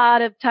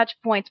lot of touch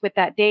points with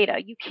that data.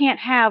 You can't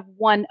have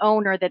one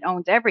owner that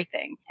owns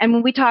everything. And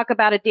when we talk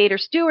about a data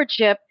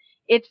stewardship,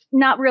 it's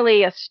not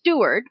really a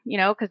steward,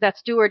 because that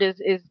steward is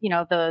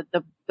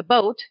the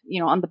boat,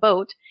 on the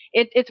boat.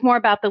 It's more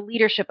about the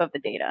leadership of the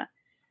data.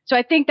 So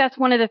I think that's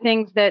one of the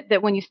things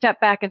that when you step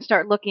back and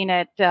start looking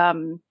at,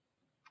 I'm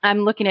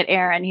looking at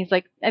Aaron. He's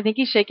like, I think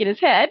he's shaking his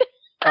head.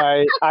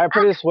 I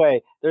put it this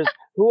way: there's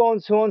who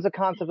owns the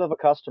concept of a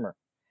customer.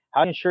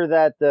 How do you ensure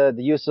that the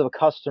use of a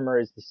customer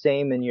is the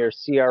same in your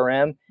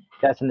CRM?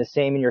 That's in the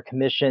same in your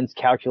commissions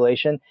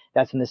calculation.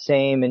 That's in the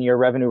same in your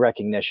revenue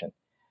recognition.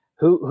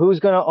 Who's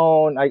going to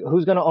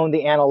own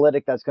the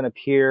analytic that's going to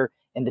appear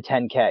in the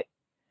 10K?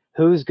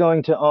 Who's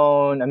going to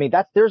own? I mean,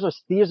 there's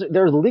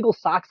legal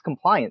SOX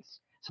compliance,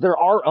 so there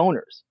are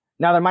owners.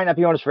 Now there might not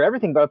be owners for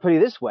everything, but I'll put it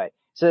this way: it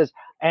says,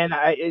 and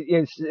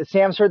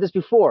Sam's heard this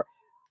before.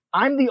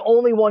 I'm the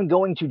only one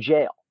going to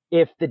jail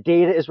if the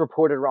data is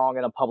reported wrong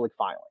in a public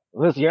filing.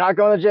 Listen, you're not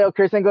going to jail.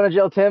 Chris ain't going to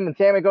jail. Tim and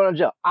Sam ain't going to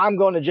jail. I'm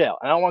going to jail.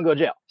 I don't want to go to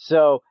jail.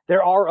 So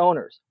there are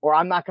owners, or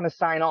I'm not going to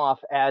sign off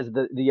as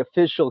the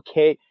official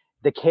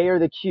the K or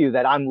the Q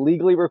that I'm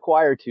legally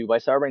required to by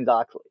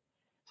Sarbanes-Oxley.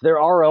 So there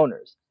are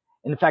owners.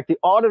 In fact, the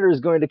auditor is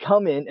going to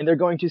come in and they're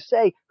going to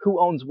say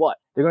who owns what.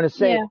 They're going to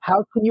say,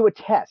 how can you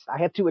attest?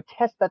 I have to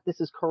attest that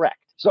this is correct.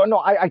 So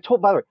no,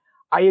 by the way,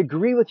 I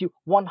agree with you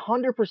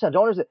 100%.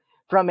 Owners,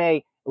 from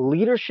a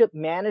leadership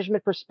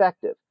management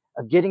perspective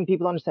of getting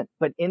people to understand.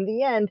 But in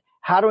the end,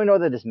 how do I know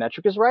that this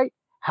metric is right?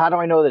 How do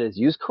I know that it's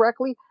used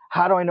correctly?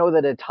 How do I know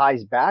that it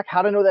ties back?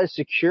 How do I know that it's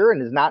secure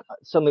and is not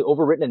suddenly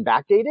overwritten and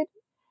backdated?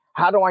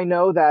 How do I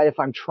know that if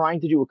I'm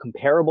trying to do a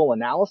comparable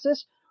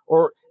analysis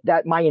or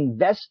that my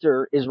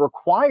investor is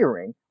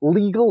requiring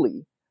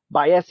legally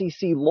by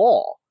SEC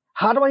law,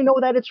 how do I know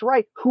that it's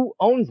right? Who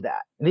owns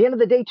that? At the end of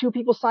the day, two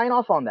people sign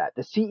off on that,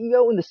 the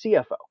CEO and the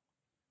CFO.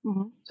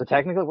 Mm-hmm. So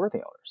technically we're the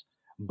owners.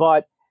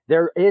 But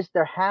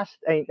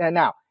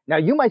now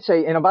you might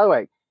say, and by the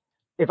way,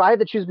 if I had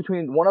to choose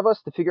between one of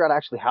us to figure out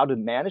actually how to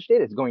manage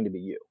data, it's going to be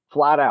you,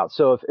 flat out.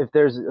 So if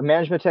there's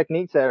management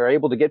techniques that are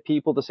able to get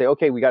people to say,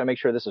 okay, we got to make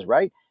sure this is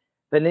right,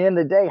 then at the end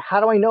of the day, how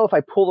do I know if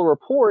I pull a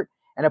report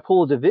and I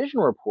pull a division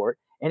report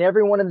and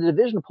everyone in the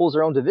division pulls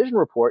their own division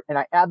report and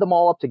I add them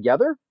all up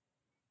together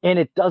and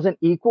it doesn't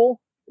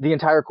equal the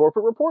entire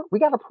corporate report? We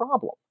got a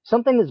problem.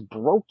 Something is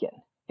broken.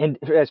 And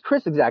as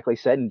Chris exactly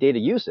said in data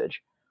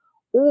usage,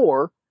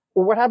 or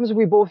what happens if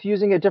we both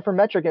using a different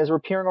metric as we're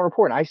appearing on a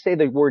report? And I say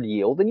the word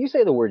yield and you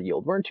say the word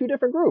yield. We're in two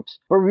different groups,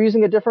 but we're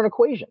using a different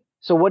equation.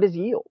 So what is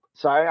yield?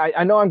 So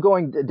I know I'm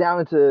going down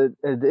into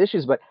the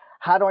issues, but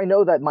how do I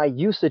know that my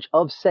usage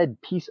of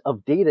said piece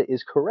of data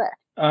is correct?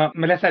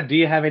 Melissa, do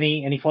you have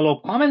any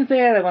follow-up comments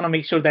there? I want to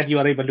make sure that you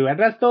are able to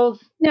address those.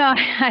 No,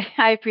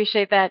 I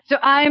appreciate that. So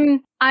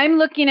I'm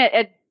looking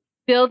at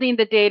building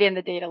the data in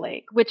the data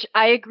lake, which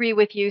I agree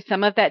with you.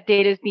 Some of that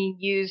data is being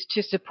used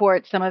to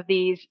support some of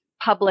these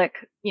public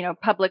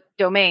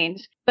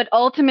domains. But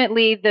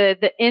ultimately,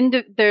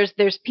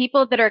 there's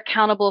people that are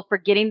accountable for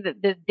getting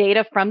the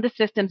data from the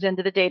systems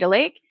into the data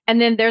lake. And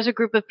then there's a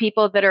group of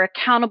people that are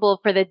accountable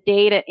for the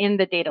data in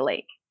the data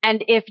lake.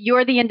 And if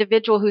you're the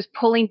individual who's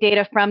pulling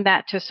data from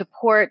that to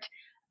support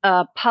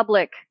a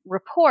public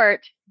report,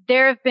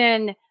 there have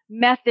been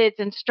methods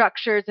and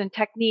structures and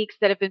techniques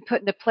that have been put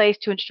into place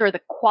to ensure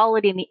the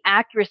quality and the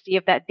accuracy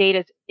of that data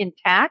is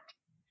intact,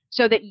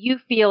 so that you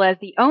feel as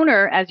the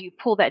owner, as you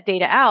pull that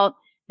data out,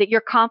 that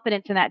your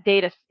confidence in that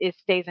data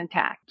stays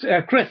intact.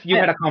 Chris, you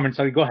had a comment.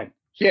 Sorry, go ahead.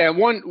 Yeah,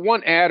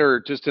 one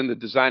adder just in the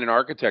design and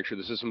architecture of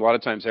the system, a lot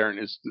of times, Aaron,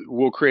 is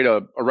we'll create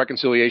a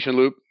reconciliation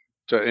loop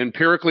to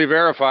empirically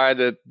verify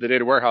that the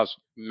data warehouse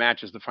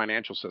matches the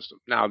financial system.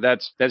 Now,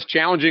 that's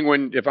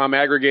challenging if I'm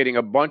aggregating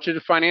a bunch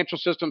of financial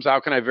systems. How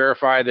can I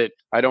verify that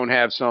I don't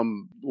have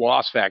some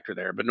loss factor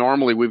there? But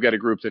normally we've got a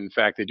group that, in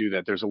fact, they do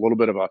that. There's a little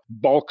bit of a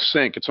bulk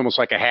sync. It's almost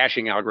like a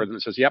hashing algorithm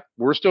that says, yep,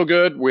 we're still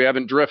good. We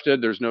haven't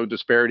drifted. There's no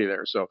disparity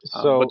there.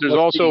 But there's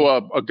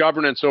also a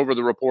governance over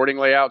the reporting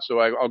layout. So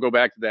I'll go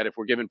back to that. If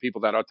we're giving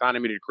people that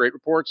autonomy to create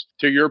reports,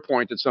 to your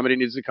point, that somebody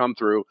needs to come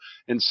through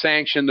and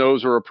sanction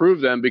those or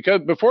approve them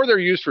before they're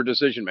used for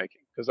decision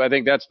making. Because I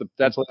think that's the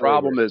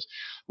problem is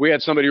we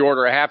had somebody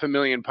order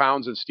 500,000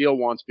 pounds of steel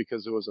once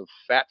because there was a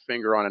fat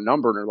finger on a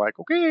number, and they're like,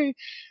 okay,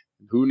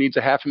 who needs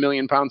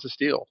 500,000 pounds of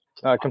steel?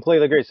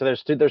 Completely agree. So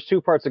there's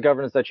two parts of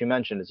governance that you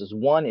mentioned.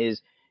 One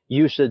is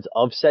usage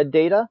of said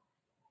data,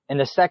 and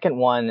the second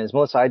one is,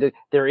 Melissa,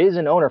 there is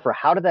an owner for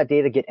how did that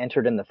data get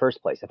entered in the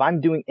first place. If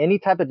I'm doing any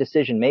type of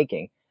decision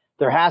making,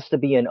 there has to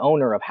be an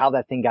owner of how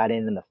that thing got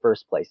in the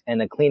first place, and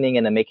the cleaning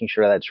and the making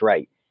sure that's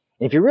right.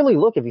 If you really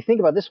look, if you think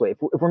about it this way, if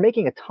we're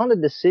making a ton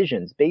of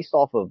decisions based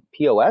off of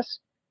POS,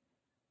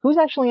 who's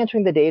actually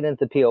entering the data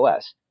into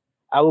POS?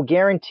 I will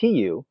guarantee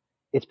you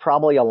it's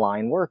probably a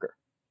line worker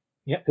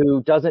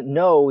who doesn't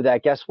know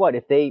that, guess what,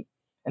 and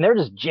they're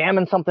just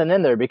jamming something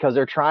in there because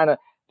they're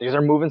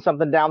moving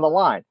something down the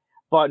line.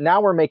 But now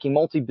we're making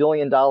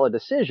multi-billion-dollar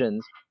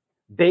decisions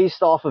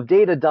based off of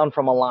data done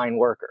from a line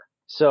worker.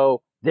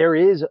 So I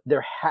am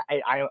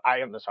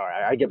sorry,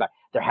 I get back.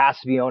 There has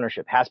to be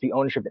ownership. In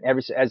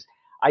every,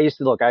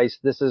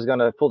 this is going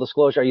to full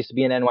disclosure. I used to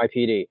be in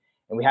NYPD,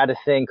 and we had a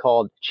thing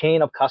called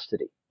chain of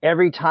custody.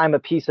 Every time a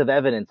piece of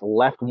evidence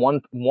left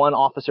one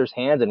officer's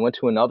hands and went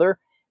to another,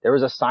 there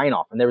was a sign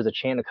off and there was a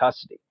chain of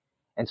custody.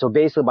 And so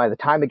basically by the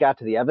time it got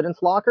to the evidence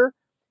locker,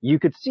 you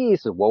could see,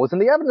 so what was in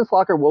the evidence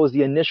locker? What was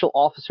the initial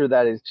officer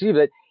that achieved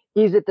it?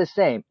 Is it the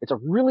same? It's a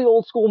really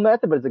old school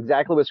method, but it's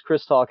exactly what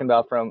Chris talking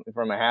about from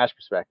a hash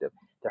perspective.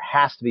 There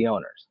has to be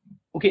owners.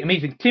 Okay,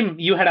 amazing. Tim,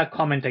 you had a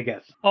comment, I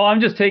guess. Oh,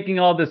 I'm just taking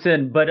all this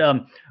in, but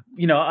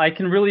I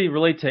can really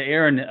relate to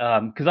Aaron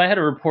because I had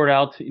to report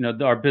out,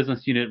 our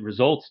business unit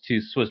results to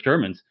Swiss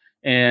Germans,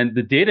 and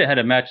the data had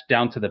to match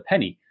down to the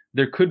penny.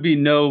 There could be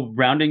no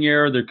rounding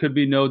error. There could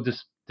be no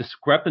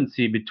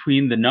discrepancy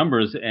between the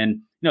numbers,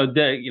 and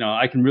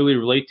I can really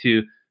relate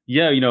to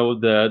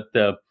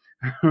the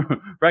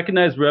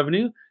recognized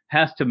revenue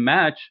has to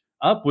match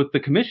up with the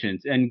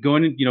commissions, and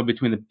going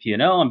between the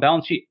P&L and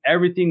balance sheet,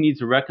 everything needs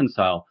to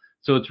reconcile.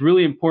 So it's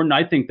really important,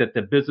 I think, that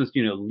the business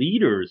unit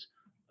leaders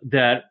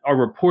that are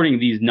reporting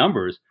these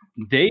numbers,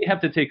 they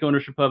have to take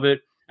ownership of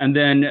it. And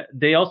then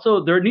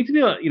there needs to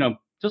be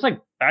just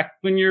like back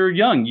when you're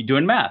young, you're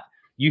doing math,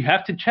 you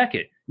have to check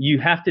it. You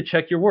have to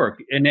check your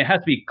work, and it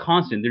has to be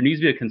constant. There needs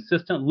to be a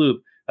consistent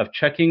loop of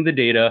checking the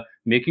data,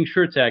 making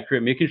sure it's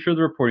accurate, making sure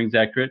the reporting is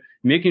accurate,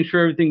 making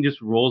sure everything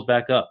just rolls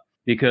back up.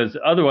 Because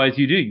otherwise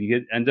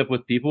you end up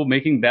with people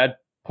making bad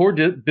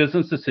poor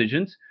business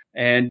decisions.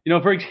 And,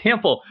 for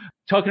example,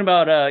 talking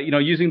about,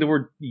 using the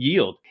word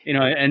yield,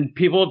 and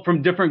people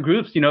from different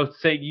groups,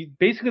 say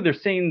basically they're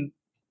saying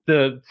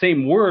the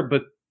same word,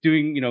 but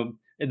doing,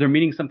 they're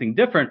meaning something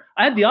different.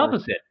 I had the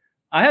opposite.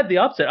 I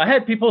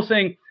had people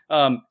saying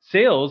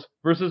sales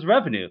versus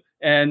revenue,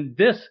 and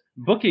this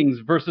bookings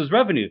versus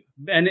revenue.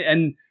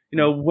 And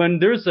when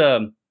there's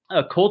a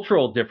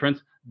cultural difference,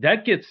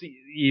 that gets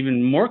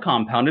even more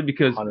compounded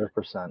because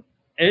 100%.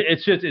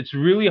 It's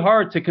really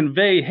hard to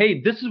convey,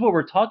 hey, this is what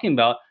we're talking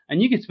about.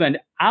 And you can spend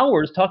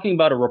hours talking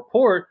about a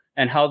report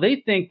and how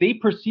they think they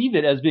perceive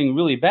it as being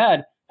really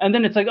bad. And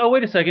then it's like, oh,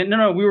 wait a second.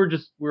 No, we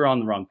were on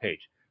the wrong page.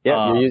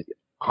 Yeah,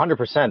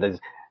 100%. There's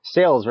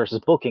sales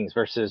versus bookings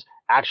versus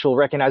actual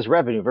recognized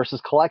revenue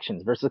versus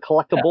collections versus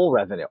collectible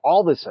revenue.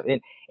 All this,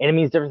 and it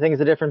means different things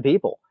to different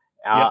people.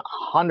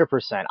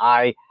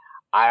 100%.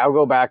 I'll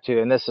go back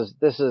to, and this is,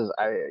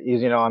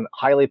 I'm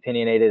highly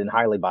opinionated and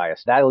highly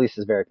biased. That at least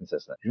is very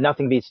consistent.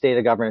 Nothing beats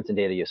data governance and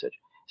data usage.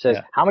 It says,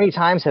 how many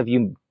times have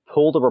you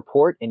pulled a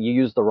report and you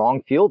used the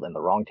wrong field and the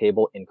wrong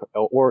table,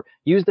 or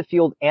used the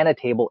field and a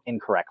table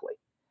incorrectly?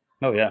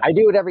 Oh, yeah. I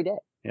do it every day.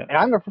 Yeah. And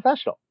I'm a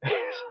professional.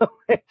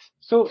 Hey,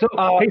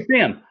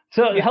 Sam,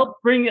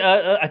 help bring,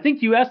 I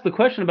think you asked the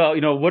question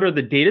about, what are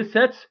the data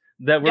sets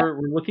that we're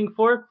looking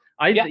for?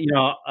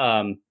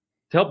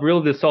 To help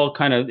reel this all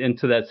kind of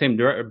into that same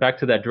back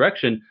to that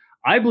direction,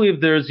 I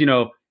believe there's,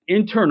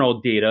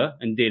 internal data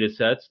and data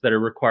sets that are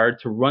required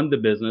to run the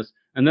business.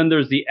 And then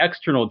there's the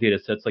external data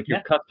sets like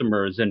your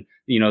customers and,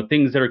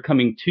 things that are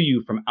coming to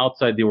you from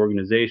outside the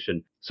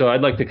organization. So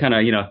I'd like to kind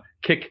of,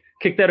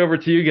 kick that over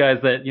to you guys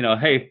that,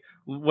 hey,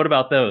 what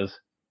about those?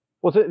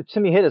 Well,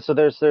 Tim, you hit it. So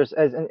there's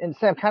and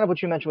Sam, kind of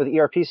what you mentioned with the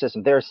ERP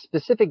system, there's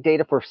specific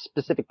data for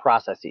specific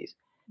processes.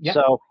 Yeah.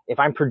 So if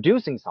I'm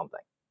producing something,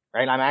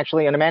 right, I'm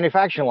actually in a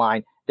manufacturing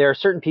line, there are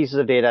certain pieces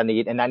of data I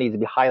need, and that needs to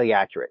be highly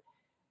accurate.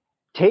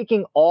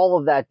 Taking all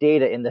of that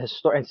data in the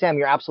and Sam,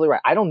 you're absolutely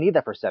right. I don't need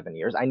that for 7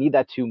 years. I need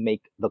that to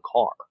make the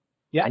car.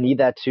 Yeah. I need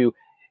that to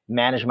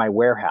manage my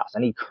warehouse. I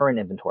need current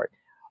inventory.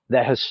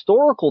 The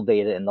historical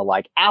data and the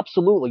like,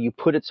 absolutely, you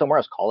put it somewhere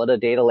else. Call it a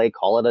data lake,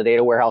 call it a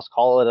data warehouse,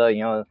 call it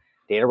a,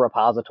 data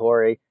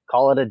repository,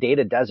 call it a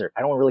data desert.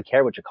 I don't really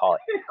care what you call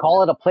it.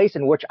 Call it a place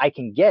in which I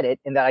can get it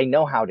and that I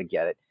know how to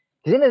get it.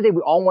 Because at the end of the day,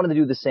 we all want to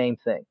do the same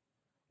thing.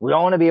 We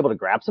all want to be able to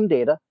grab some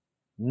data,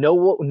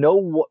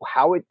 know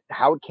how it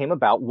came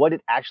about, what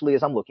it actually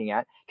is I'm looking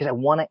at, because I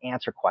want to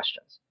answer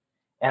questions.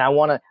 And I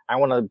want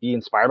to be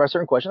inspired by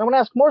certain questions. I want to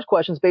ask more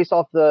questions based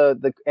off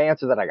the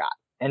answer that I got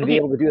and be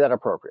able to do that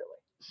appropriately.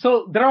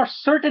 So there are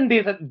certain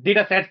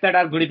data sets that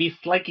are going to be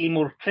slightly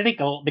more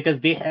critical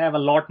because they have a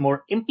lot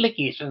more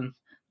implications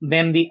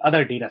than the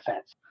other data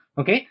sets.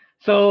 Okay.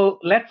 So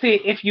let's say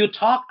if you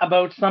talk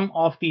about some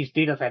of these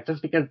data sets,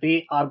 just because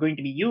they are going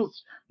to be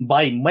used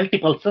by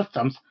multiple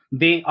systems,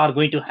 they are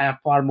going to have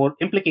far more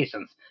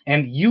implications.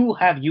 And you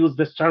have used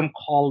this term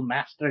called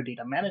master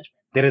data management.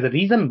 There is a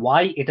reason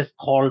why it is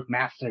called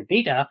master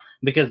data,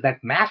 because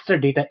that master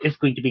data is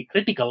going to be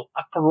critical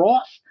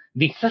across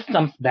the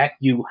systems that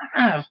you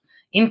have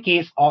in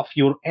case of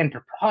your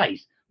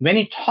enterprise. When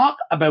you talk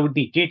about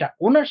the data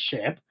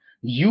ownership,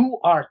 you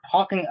are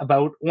talking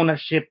about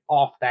ownership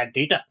of that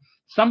data.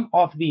 Some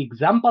of the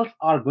examples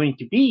are going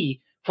to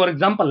be, for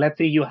example, let's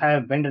say you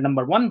have vendor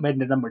number 1,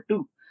 vendor number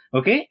 2,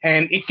 okay?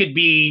 And it could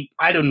be,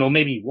 I don't know,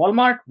 maybe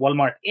Walmart,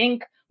 Walmart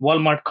Inc.,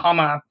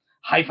 Walmart,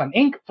 hyphen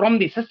Inc. From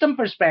the system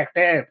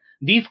perspective,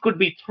 these could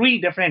be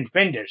 3 different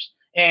vendors.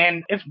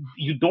 And if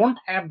you don't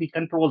have the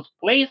controls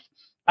placed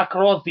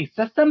across the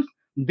systems,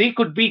 they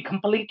could be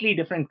completely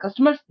different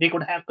customers. They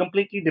could have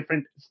completely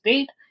different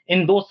state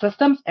in those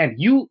systems, and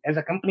you as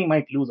a company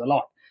might lose a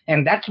lot.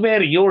 And that's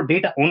where your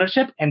data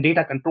ownership and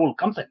data control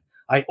comes in.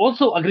 I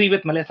also agree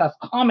with Melissa's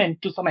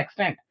comment to some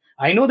extent.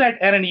 I know that,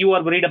 Aaron, you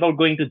are worried about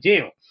going to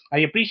jail. I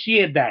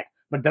appreciate that.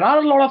 But there are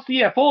a lot of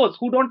CFOs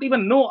who don't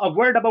even know a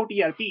word about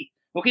ERP.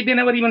 Okay, they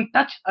never even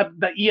touch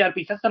the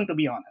ERP system, to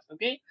be honest.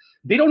 Okay,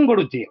 they don't go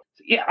to jail.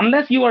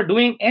 Unless you are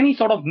doing any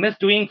sort of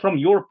misdoing from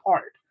your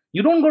part.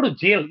 You don't go to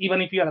jail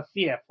even if you are a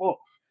CFO.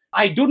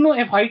 I don't know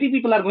if IT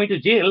people are going to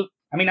jail.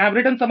 I mean, I've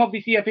written some of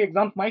the CFA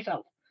exams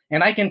myself.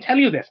 And I can tell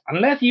you this,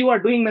 unless you are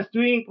doing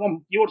misdoing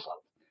from yourself,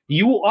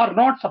 you are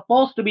not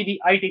supposed to be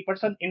the IT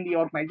person in the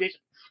organization.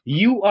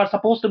 You are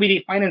supposed to be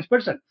the finance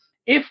person.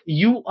 If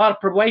you are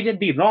provided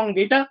the wrong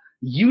data,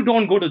 you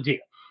don't go to jail.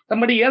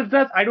 Somebody else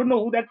does. I don't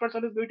know who that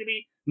person is going to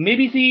be.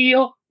 Maybe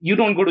CEO. You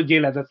don't go to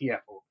jail as a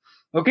CFO.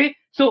 Okay.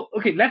 So,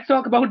 let's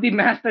talk about the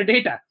master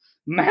data.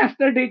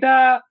 Master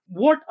data,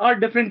 what are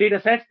different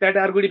data sets that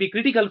are going to be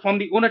critical from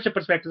the ownership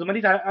perspective? So,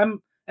 Manish, I'm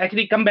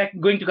actually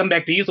going to come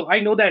back to you. So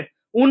I know that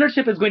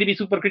ownership is going to be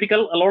super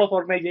critical. A lot of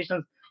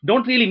organizations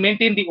don't really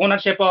maintain the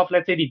ownership of,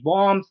 let's say, the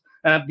bombs,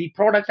 the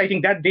products. I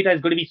think that data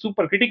is going to be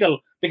super critical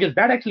because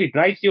that actually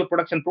drives your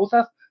production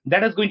process.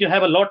 That is going to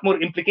have a lot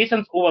more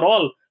implications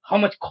overall, how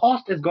much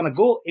cost is going to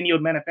go in your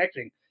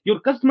manufacturing.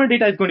 Your customer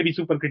data is going to be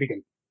super critical.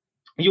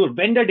 Your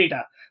vendor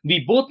data,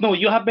 we both know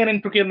you have been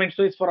in procurement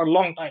space for a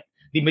long time.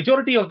 the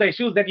majority of the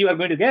issues that you are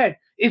going to get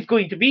is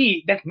going to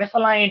be that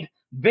misaligned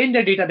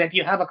vendor data that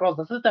you have across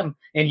the system,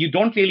 and you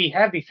don't really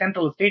have the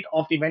central state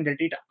of the vendor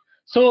data.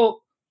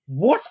 So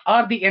what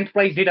are the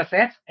enterprise data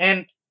sets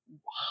and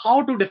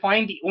how to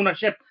define the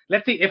ownership?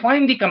 Let's say if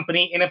I'm the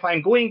company and if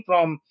I'm going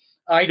from,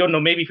 I don't know,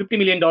 maybe $50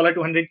 million to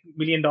 $100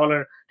 million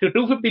to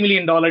 $250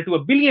 million to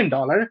 $1 billion,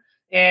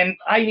 and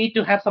I need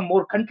to have some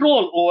more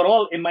control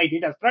overall in my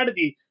data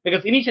strategy,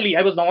 because initially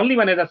I was the only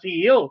one as a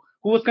CEO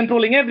who was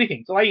controlling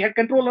everything. So I had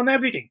control on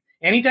everything.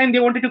 Anytime they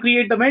wanted to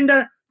create the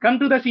vendor, come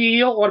to the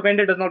CEO or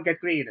vendor does not get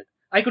created.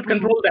 I could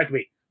control that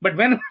way. But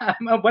when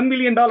I'm a $1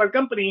 million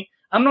company,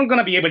 I'm not going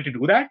to be able to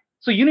do that.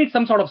 So you need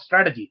some sort of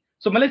strategy.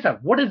 So Melissa,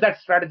 what is that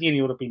strategy in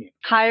your opinion?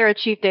 Hire a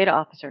chief data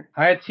officer.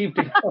 Hire a chief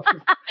data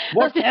officer.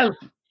 What else?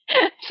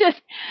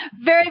 Just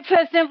very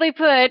simply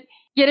put,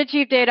 get a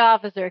chief data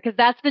officer, because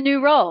that's the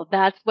new role.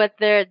 That's what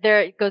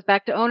it goes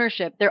back to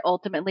ownership. They're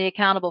ultimately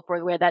accountable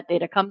for where that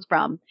data comes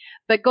from.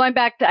 But going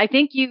back to, I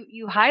think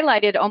you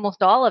highlighted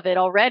almost all of it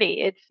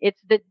already.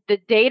 It's the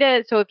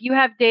data. So if you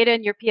have data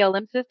in your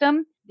PLM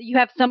system, you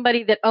have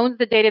somebody that owns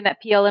the data in that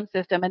PLM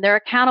system, and they're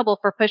accountable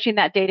for pushing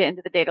that data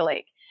into the data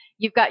lake.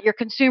 You've got your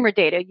consumer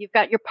data, you've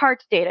got your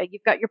parts data,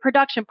 you've got your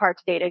production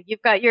parts data,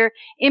 you've got your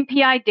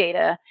MPI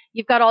data,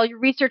 you've got all your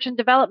research and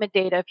development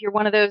data. If you're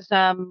one of those,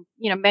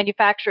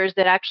 manufacturers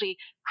that actually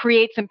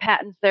creates and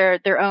patents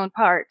their own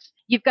parts,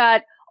 you've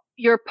got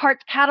your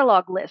parts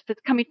catalog list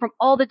that's coming from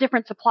all the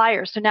different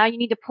suppliers. So now you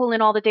need to pull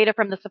in all the data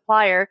from the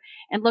supplier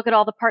and look at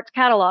all the parts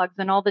catalogs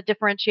and all the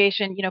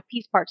differentiation,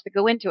 piece parts that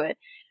go into it.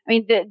 I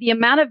mean, the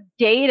amount of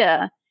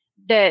data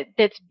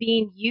that's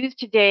being used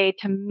today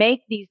to make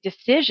these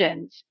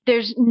decisions,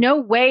 there's no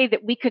way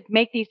that we could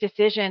make these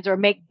decisions or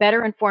make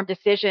better informed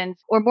decisions,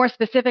 or more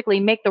specifically,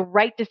 make the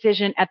right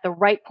decision at the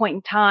right point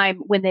in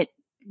time when it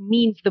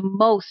means the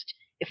most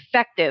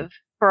effective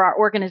for our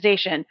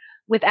organization,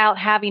 without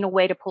having a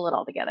way to pull it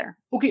all together.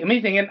 Okay,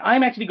 amazing. And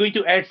I'm actually going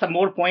to add some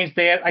more points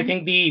there. I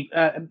think the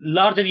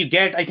larger you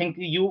get, I think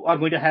you are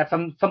going to have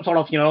some sort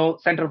of,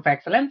 center of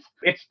excellence.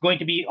 It's going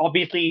to be,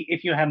 obviously,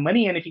 if you have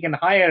money and if you can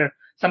hire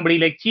somebody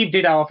like chief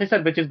data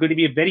officer, which is going to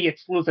be a very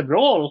exclusive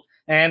role.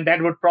 And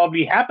that would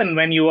probably happen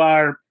when you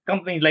are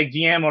companies like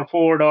GM or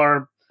Ford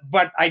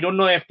but I don't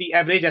know if the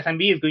average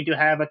SMB is going to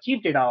have a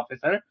chief data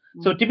officer.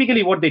 Mm-hmm. So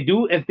typically what they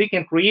do is they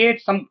can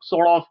create some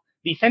sort of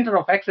the center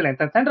of excellence.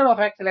 And center of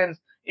excellence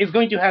is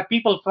going to have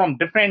people from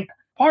different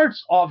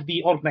parts of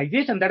the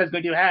organization that is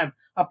going to have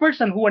a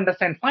person who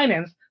understands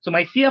finance. So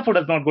my CFO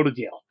does not go to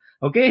jail.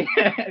 Okay,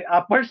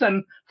 a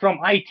person from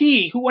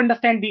IT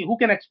who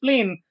can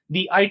explain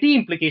the IT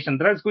implication.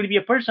 There is going to be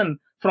a person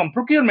from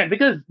procurement,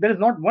 because there is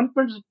not one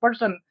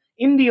person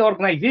in the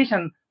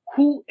organization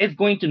who is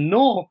going to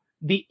know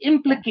the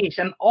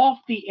implication of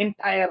the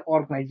entire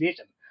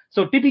organization.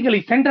 So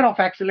typically, center of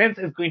excellence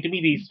is going to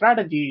be the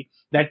strategy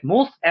that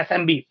most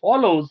SMB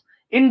follows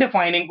in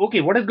defining,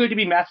 okay, what is going to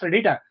be master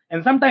data?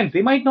 And sometimes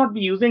they might not be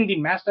using the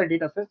master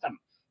data system.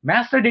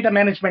 Master data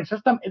management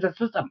system is a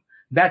system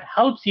that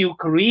helps you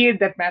create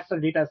that master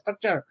data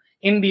structure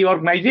in the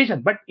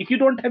organization. But if you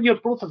don't have your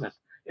processes,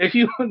 if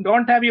you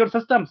don't have your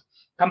systems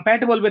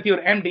compatible with your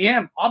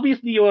MDM,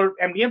 obviously your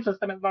MDM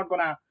system is not going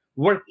to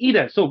work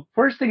either. So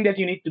first thing that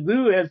you need to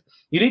do is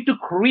you need to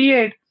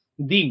create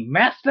the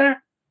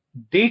master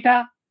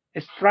data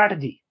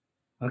strategy.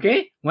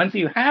 Okay. Once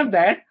you have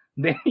that,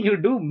 then you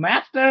do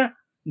master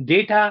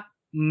data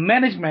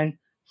management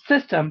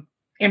system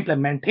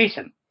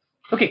implementation.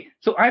 Okay,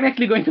 so I'm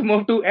actually going to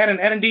move to Aaron.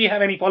 Aaron, do you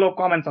have any follow-up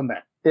comments on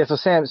that? Yeah, so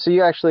Sam,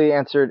 you actually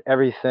answered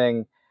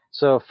everything.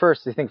 So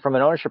first, I think from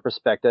an ownership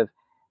perspective,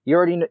 you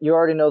already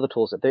know the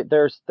tools.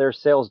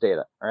 There's sales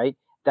data, right?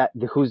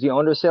 Who's the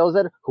owner of sales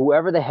data?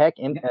 Whoever the heck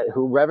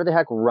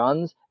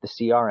runs the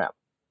CRM.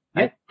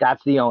 Right? Yeah.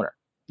 That's the owner.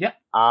 Yeah.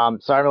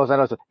 Sorry,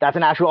 Melissa, that's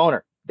an actual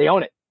owner. They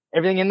own it.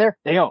 Everything in there,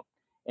 they own.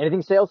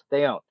 Anything sales,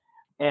 they own.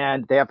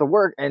 And they have to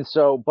work. And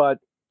so, but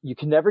you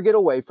can never get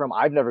away from,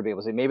 I've never been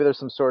able to say, maybe there's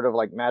some sort of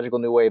like magical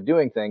new way of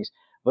doing things,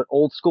 but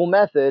old school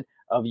method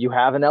of you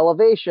have an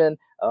elevation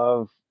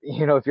of,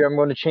 if you're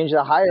going to change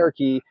the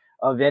hierarchy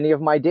of any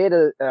of my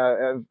data,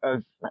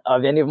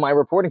 of any of my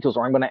reporting tools,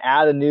 or I'm going to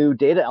add a new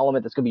data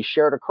element that's going to be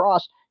shared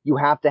across, you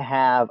have to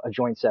have a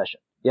joint session.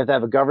 You have to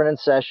have a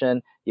governance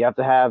session. You have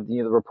to have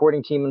the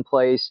reporting team in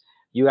place.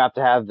 You have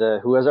to have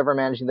whoever's ever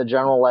managing the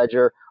general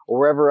ledger or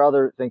wherever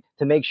other thing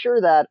to make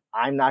sure that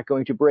I'm not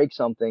going to break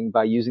something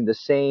by using the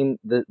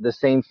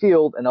same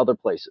field in other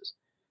places.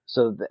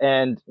 So,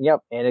 and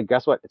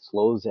guess what? It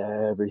slows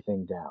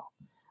everything down.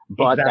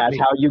 But exactly. That's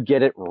how you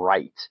get it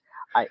right.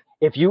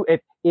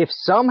 If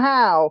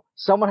somehow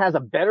someone has a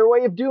better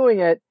way of doing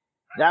it,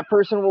 that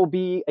person will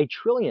be a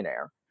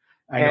trillionaire,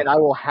 and I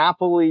will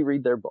happily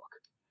read their book.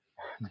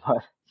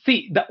 But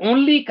see, the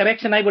only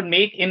correction I would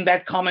make in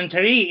that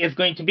commentary is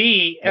going to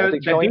be the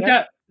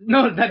data.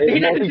 No, the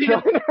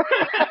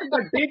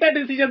data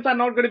decisions are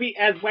not going to be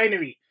as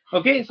binary.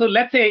 Okay, so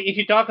let's say if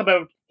you talk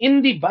about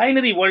in the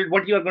binary world,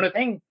 what you are going to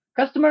think,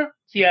 customer,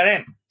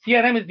 CRM.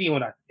 CRM is the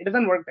owner. It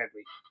doesn't work that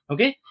way.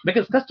 Okay,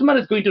 because customer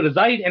is going to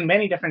reside in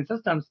many different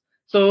systems.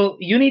 So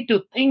you need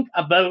to think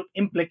about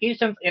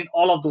implications in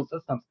all of those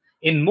systems.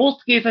 In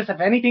most cases, if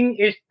anything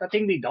is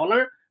touching the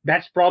dollar,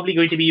 that's probably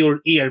going to be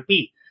your ERP.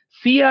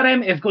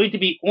 CRM is going to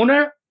be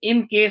owner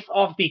in case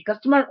of the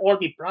customer or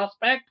the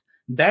prospect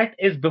that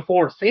is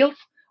before sales,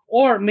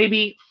 or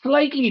maybe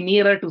slightly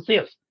nearer to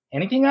sales.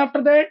 Anything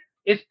after that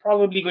is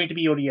probably going to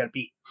be your ERP.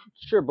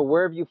 Sure, but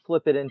wherever you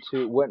flip it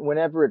into,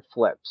 whenever it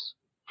flips,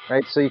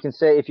 right? So you can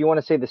say, if you want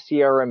to say the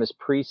CRM is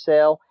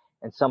pre-sale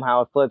and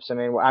somehow it flips, I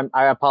mean,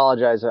 I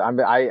apologize. I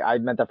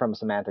meant that from a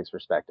semantics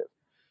perspective,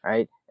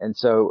 right? And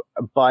so,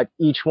 but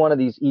each one of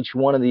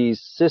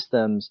these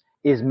systems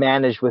is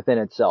managed within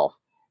itself.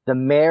 The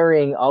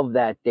marrying of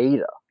that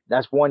data,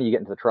 that's one, you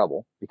get into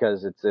trouble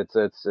because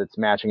it's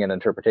matching and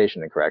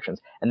interpretation and corrections.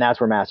 And that's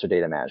where master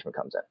data management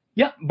comes in.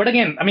 Yeah, but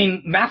again, I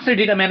mean,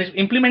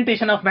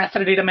 implementation of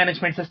master data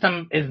management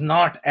system is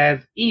not as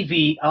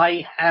easy.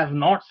 I have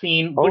not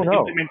seen good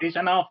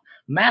implementation of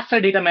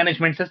master data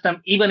management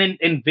system, even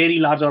in very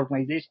large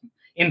organizations.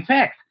 In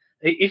fact,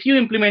 if you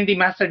implement the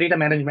master data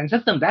management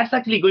system, that's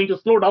actually going to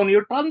slow down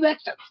your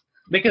transactions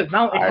because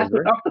now it has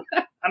to talk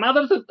to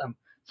another system.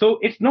 So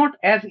it's not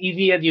as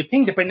easy as you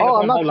think, depending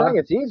upon I'm not saying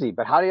it's easy,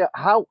 but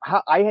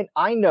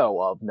I know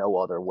of no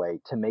other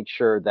way to make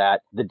sure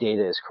that the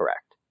data is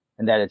correct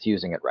and that it's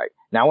using it right.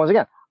 Now, once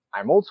again,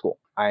 I'm old school.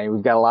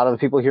 We've got a lot of the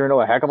people here who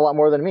know a heck of a lot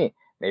more than me.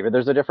 Maybe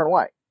there's a different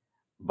way,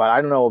 but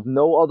I don't know of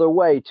no other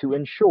way to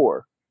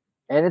ensure,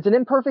 and it's an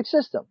imperfect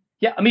system.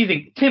 Yeah,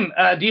 amazing. Tim,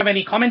 do you have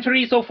any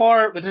commentary so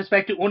far with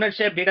respect to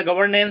ownership, data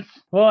governance?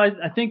 Well,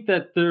 I think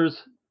that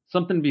there's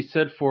something to be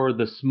said for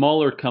the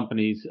smaller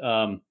companies.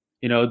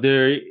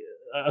 They're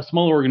a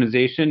smaller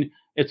organization.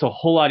 It's a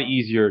whole lot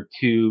easier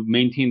to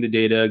maintain the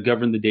data,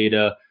 govern the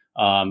data,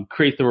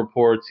 create the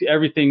reports,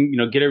 everything,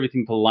 get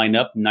everything to line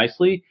up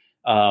nicely.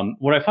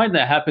 What I find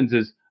that happens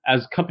is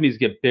as companies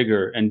get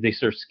bigger and they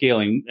start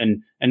scaling,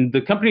 and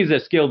the companies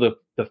that scale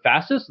the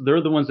fastest,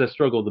 they're the ones that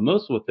struggle the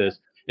most with this,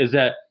 is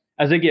that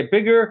as they get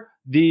bigger,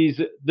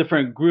 these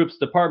different groups,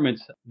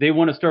 departments, they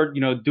want to start,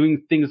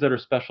 doing things that are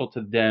special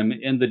to them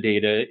in the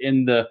data,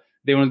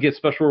 they want to get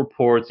special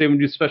reports. They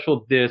want to do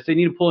special this. They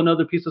need to pull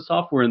another piece of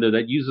software in there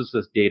that uses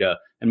this data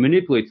and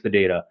manipulates the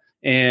data.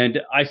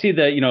 And I see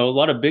that, a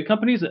lot of big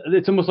companies,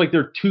 it's almost like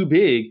they're too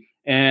big,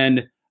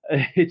 and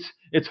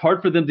it's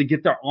hard for them to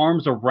get their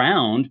arms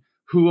around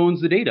who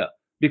owns the data.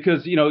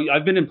 Because,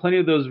 I've been in plenty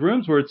of those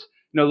rooms where it's,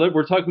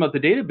 we're talking about the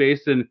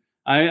database, and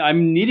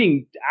I'm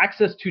needing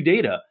access to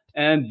data,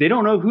 and they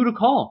don't know who to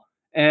call.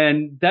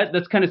 And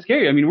that's kind of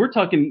scary. I mean, we're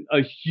talking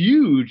a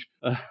huge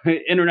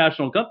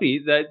international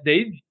company that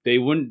they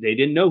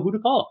didn't know who to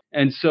call.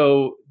 And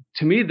so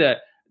to me, that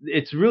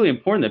it's really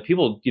important that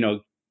people,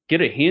 get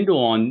a handle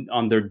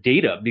on their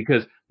data,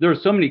 because there are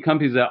so many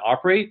companies that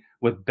operate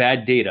with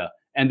bad data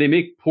and they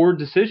make poor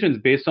decisions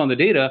based on the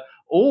data,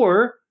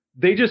 or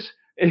they just,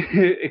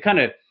 it kind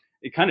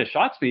of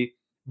shocks me,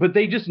 but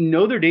they just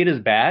know their data is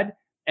bad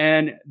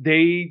and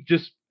they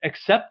just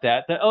accept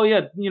that, oh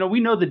yeah, we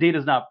know the data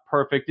is not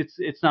perfect.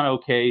 It's not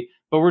okay,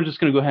 but we're just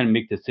going to go ahead and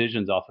make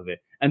decisions off of it.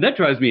 And that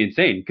drives me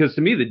insane, because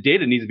to me, the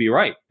data needs to be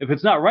right. If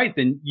it's not right,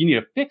 then you need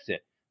to fix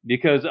it,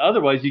 because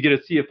otherwise you get a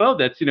CFO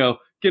that's,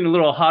 getting a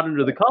little hot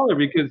under the collar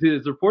because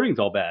his reporting's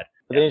all bad.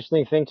 But the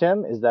interesting thing,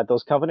 Tim, is that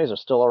those companies are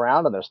still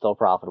around and they're still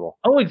profitable.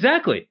 Oh,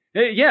 exactly.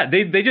 Yeah,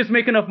 they just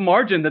make enough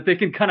margin that they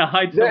can kind of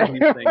hide some of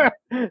these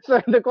things.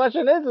 So the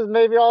question is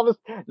maybe all this,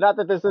 not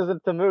that this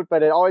isn't to moot,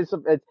 but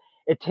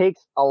it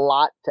takes a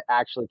lot to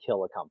actually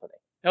kill a company.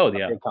 Oh,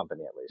 yeah. A big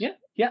company, at least.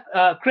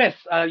 Yeah. Chris,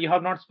 you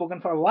have not spoken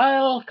for a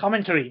while.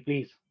 Commentary,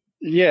 please.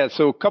 Yeah,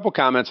 so a couple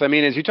comments. I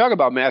mean, as you talk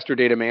about master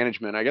data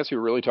management, I guess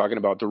you're really talking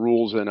about the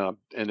rules in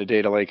a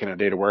data lake and a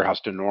data warehouse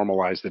to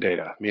normalize the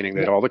data, meaning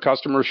that all the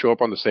customers show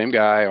up on the same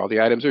guy, all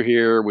the items are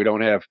here, we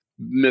don't have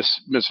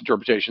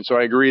misinterpretation. So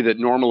I agree that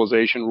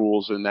normalization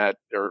rules in that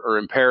are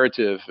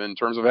imperative in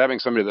terms of having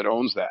somebody that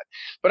owns that.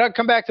 But I'd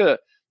come back to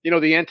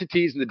the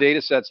entities and the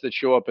data sets that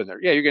show up in there.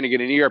 Yeah, you're going to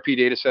get an ERP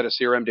data set, a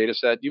CRM data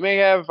set. You may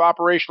have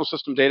operational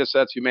system data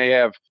sets. You may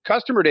have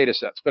customer data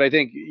sets. But I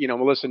think,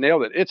 Melissa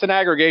nailed it. It's an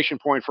aggregation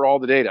point for all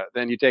the data.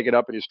 Then you take it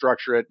up and you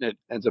structure it, and it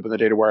ends up in the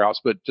data warehouse.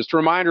 But just a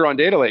reminder on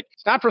Data Lake,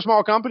 it's not for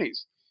small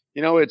companies.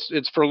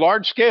 It's for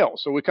large scale.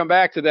 So we come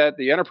back to that,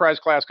 the enterprise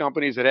class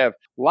companies that have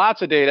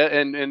lots of data.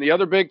 And the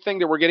other big thing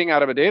that we're getting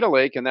out of a data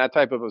lake and that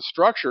type of a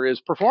structure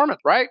is performance,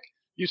 right?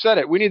 You said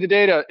it. We need the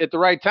data at the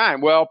right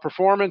time. Well,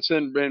 performance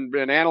and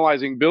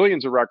analyzing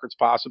billions of records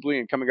possibly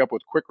and coming up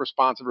with quick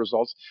responsive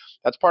results,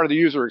 that's part of the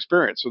user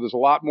experience. So there's a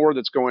lot more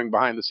that's going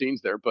behind the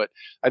scenes there. But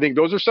I think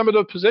those are some of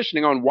the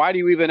positioning on why do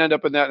you even end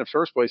up in that in the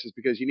first place, is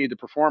because you need the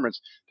performance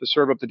to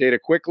serve up the data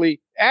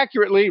quickly,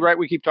 accurately, right?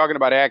 We keep talking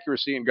about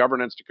accuracy and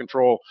governance to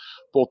control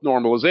both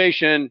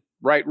normalization,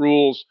 right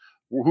rules,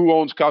 who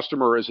owns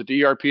customer, is it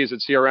ERP, is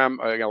it CRM?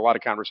 I got a lot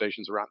of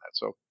conversations around that.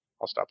 So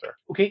I'll stop there.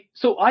 Okay,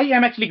 so I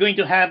am actually going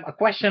to have a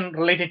question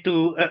related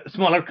to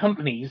smaller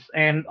companies,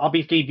 and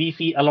obviously we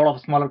see a lot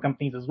of smaller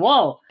companies as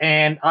well.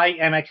 And I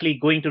am actually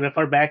going to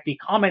refer back the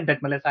comment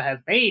that Melissa has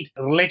made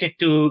related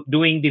to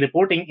doing the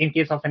reporting in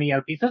case of an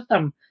ERP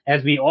system.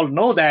 As we all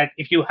know that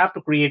if you have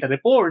to create a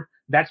report,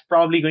 that's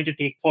probably going to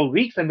take full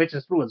weeks, and which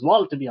is true as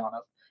well, to be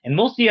honest. And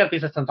most ERP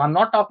systems, I'm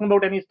not talking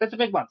about any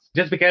specific ones,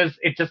 just because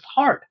it's just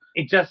hard.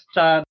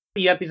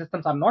 ERP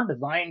systems are not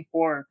designed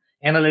for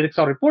analytics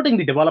or reporting.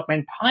 The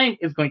development time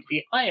is going to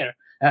be higher,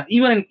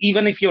 even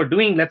if you're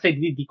doing, let's say,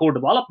 the core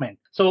development.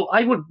 So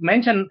I would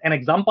mention an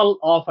example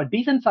of a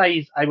decent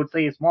size, I would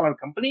say, a smaller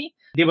company.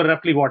 They were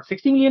roughly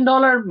 $60 million,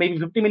 maybe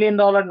 $50 million,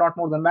 not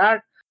more than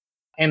that.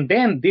 And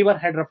then they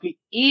had roughly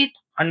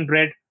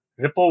 800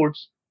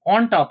 reports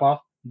on top of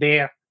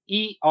their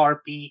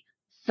ERP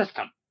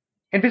system.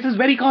 And this is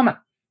very common.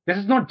 This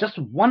is not just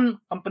one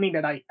company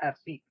that I have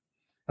seen.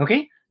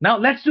 Okay, now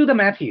let's do the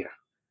math here.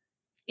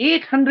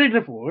 800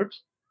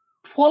 reports,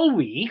 12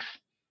 weeks.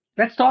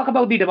 Let's talk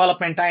about the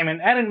development time. And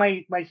Aaron,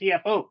 my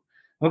CFO.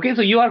 Okay,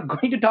 so you are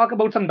going to talk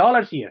about some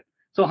dollars here.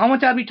 So how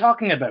much are we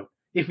talking about?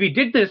 If we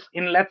did this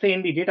in, let's say,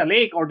 in the data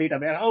lake or data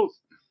warehouse,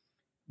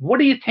 what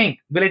do you think?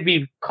 Will it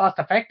be cost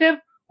effective,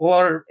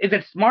 or is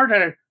it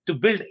smarter to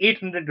build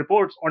 800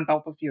 reports on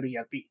top of your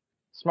ERP?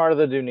 Smarter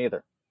to do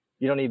neither.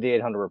 You don't need the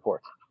 800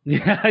 reports.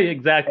 Yeah,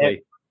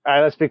 exactly. All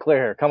right, let's be clear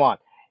here. Come on.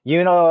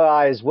 You know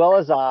as well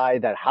as I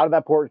that how did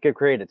that report get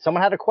created?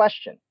 Someone had a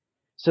question.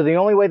 So the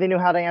only way they knew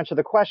how to answer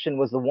the question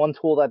was the one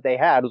tool that they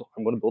had was,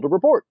 I'm going to build a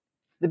report.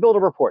 They build a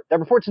report. That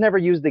report's never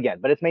used again,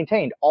 but it's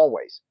maintained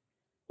always.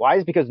 Why?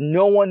 Is because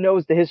no one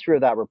knows the history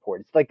of that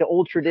report. It's like the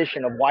old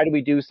tradition of why do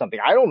we do something?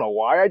 I don't know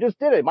why. I just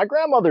did it. My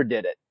grandmother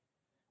did it.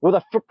 With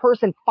a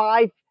person,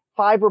 five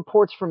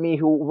reports from me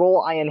who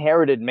role I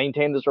inherited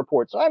maintain this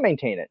report. So I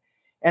maintain it.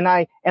 And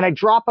I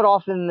drop it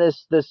off in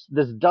this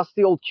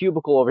dusty old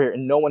cubicle over here,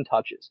 and no one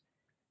touches.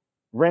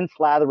 Rinse,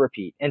 lather,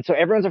 repeat. And so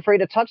everyone's afraid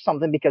to touch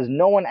something because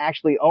no one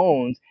actually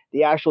owns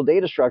the actual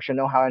data structure,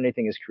 know how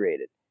anything is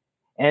created.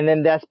 And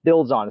then that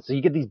builds on it. So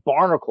you get these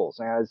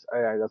barnacles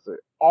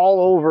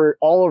all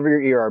over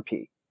your ERP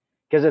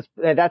because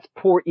that's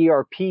poor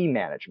ERP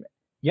management.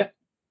 Yep.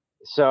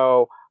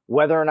 So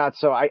whether or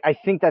not, I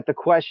think that the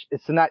question,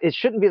 it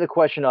shouldn't be the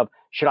question of,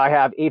 should I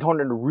have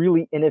 800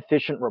 really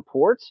inefficient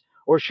reports,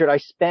 or should I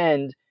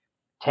spend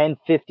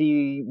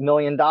 $10-50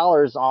 million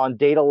on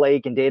data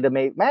lake and data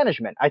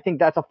management? I think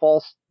that's a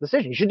false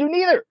decision. You should do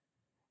neither.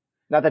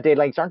 Not that data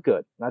lakes aren't good.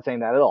 I'm not saying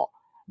that at all.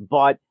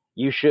 But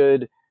you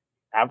should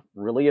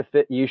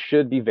you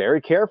should be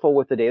very careful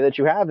with the data that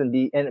you have and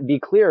be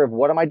clear of,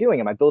 what am I doing?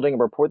 Am I building a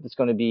report that's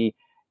going to be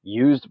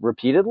used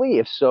repeatedly?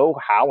 If so,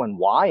 how and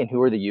why, and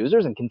who are the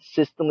users, and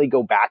consistently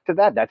go back to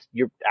that. That's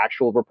your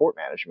actual report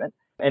management.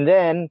 And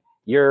then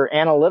your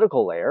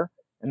analytical layer,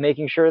 and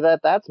making sure that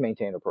that's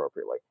maintained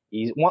appropriately.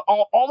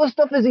 All this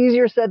stuff is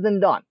easier said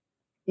than done.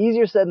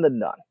 Easier said than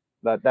done.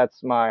 But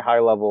that's my high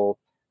level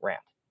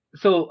rant.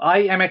 So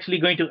I am actually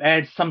going to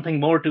add something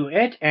more to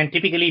it. And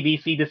typically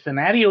we see this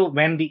scenario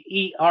when the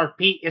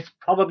ERP is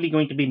probably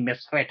going to be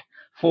misfit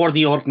for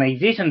the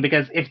organization,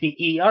 because if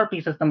the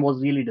ERP system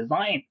was really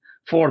designed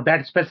for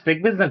that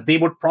specific business, they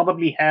would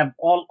probably have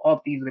all of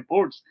these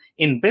reports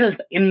inbuilt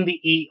in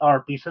the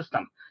ERP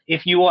system.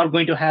 If you are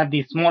going to have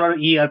these smaller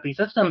ERP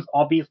systems,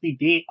 obviously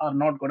they are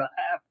not going to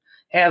have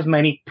as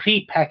many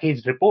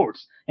pre-packaged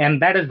reports.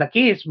 And that is the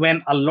case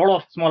when a lot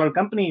of smaller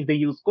companies, they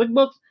use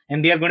QuickBooks,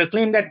 and they are going to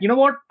claim that, you know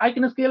what, I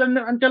can scale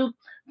until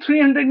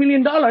 $300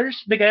 million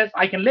because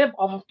I can live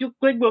off of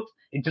QuickBooks.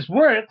 It just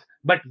works,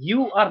 but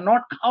you are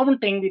not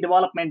counting the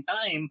development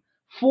time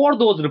for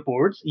those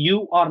reports.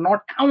 You are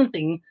not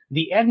counting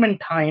the admin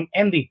time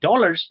and the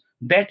dollars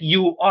that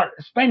you are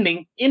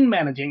spending in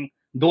managing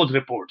those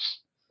reports.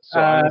 So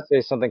I'm going to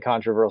say something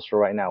controversial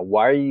right now.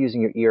 Why are you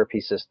using your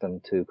ERP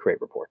system to create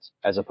reports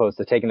as opposed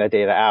to taking that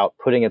data out,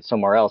 putting it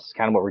somewhere else? It's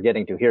kind of what we're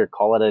getting to here.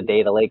 Call it a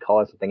data lake,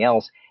 call it something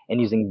else, and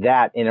using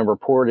that in a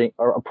reporting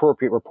or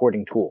appropriate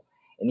reporting tool.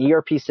 An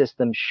ERP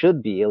system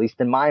should be, at least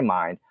in my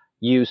mind,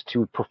 used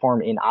to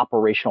perform an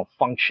operational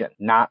function,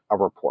 not a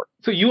report.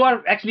 So you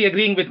are actually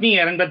agreeing with me,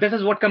 Aaron, but this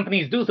is what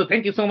companies do. So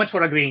thank you so much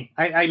for agreeing.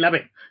 I love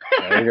it.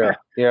 There you go.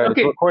 Yeah,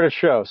 okay. It's a recorded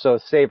show, so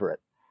savor it.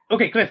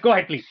 Okay, Chris, go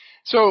ahead, please.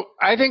 So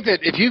I think that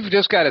if you've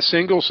just got a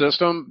single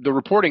system, the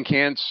reporting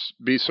can't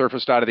be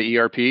surfaced out of the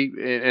ERP,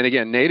 and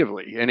again,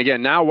 natively. And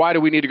again, now why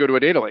do we need to go to a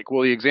data lake?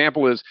 Well, the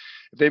example is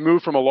if they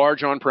move from a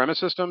large on-premise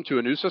system to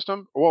a new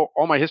system, well,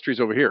 all my history is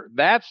over here.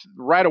 That's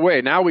right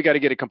away. Now we got to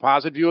get a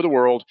composite view of the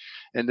world,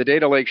 and the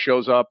data lake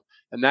shows up.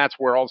 And that's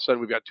where all of a sudden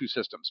we've got two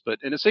systems. But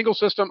in a single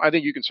system, I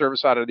think you can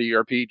service out of the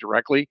ERP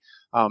directly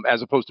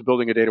as opposed to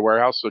building a data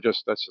warehouse. So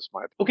that's just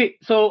my opinion. Okay,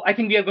 so I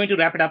think we are going to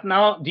wrap it up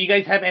now. Do you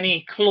guys have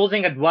any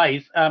closing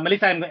advice?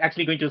 Melissa, I'm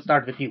actually going to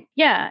start with you.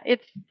 Yeah,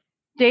 it's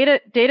data.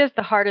 Data is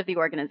the heart of the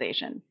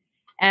organization.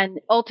 And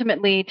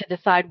ultimately, to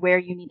decide where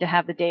you need to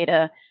have the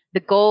data, the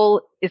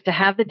goal is to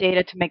have the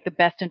data to make the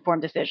best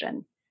informed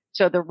decision.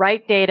 So the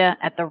right data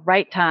at the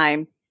right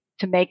time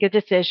to make a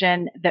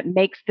decision that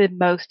makes the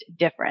most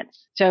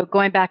difference. So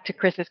going back to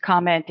Chris's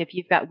comment, if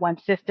you've got one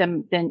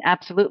system, then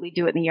absolutely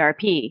do it in the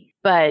ERP.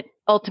 But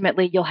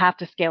ultimately, you'll have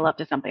to scale up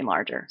to something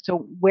larger.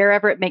 So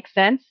wherever it makes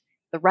sense,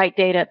 the right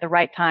data at the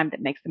right time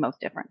that makes the most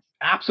difference.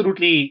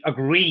 Absolutely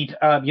agreed.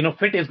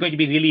 Fit is going to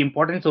be really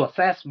important. So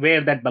assess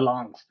where that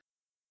belongs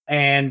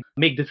and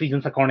make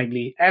decisions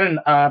accordingly. Aaron,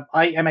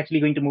 I am actually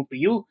going to move to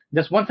you.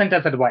 Just one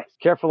sentence advice.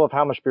 Careful of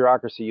how much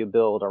bureaucracy you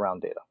build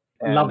around data.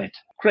 Love it.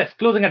 Chris,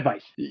 closing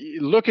advice.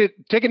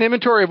 Take an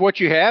inventory of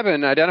what you have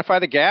and identify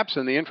the gaps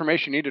and the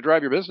information you need to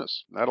drive your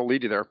business. That'll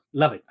lead you there.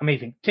 Love it.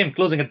 Amazing. Tim,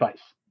 closing advice.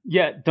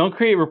 Yeah, don't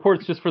create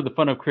reports just for the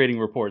fun of creating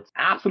reports.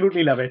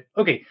 Absolutely love it.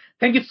 Okay,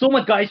 thank you so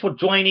much, guys, for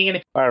joining.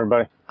 And Bye,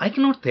 everybody. I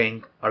cannot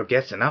thank our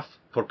guests enough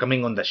for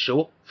coming on the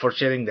show, for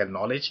sharing their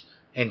knowledge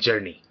and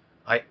journey.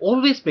 I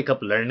always pick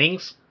up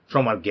learnings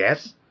from our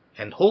guests,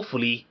 and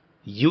hopefully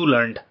you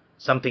learned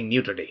something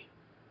new today.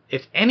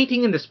 If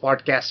anything in this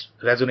podcast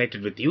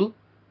resonated with you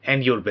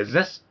and your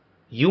business,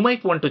 you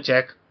might want to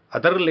check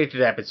other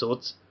related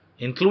episodes,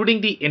 including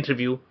the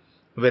interview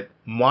with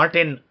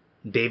Martin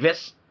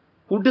Davis,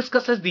 who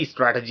discusses these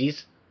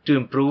strategies to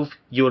improve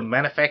your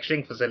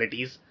manufacturing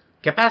facilities'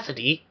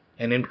 capacity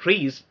and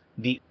increase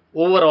the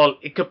overall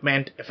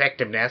equipment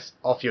effectiveness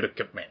of your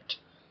equipment.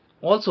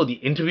 Also, the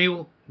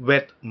interview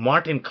with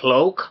Martin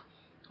Cloak,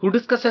 who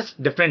discusses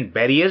different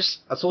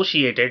barriers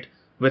associated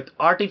with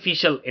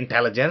artificial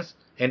intelligence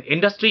and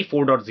Industry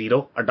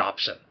 4.0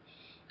 adoption.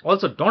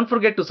 Also, don't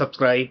forget to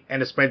subscribe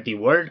and spread the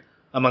word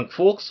among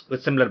folks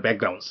with similar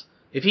backgrounds.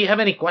 If you have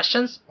any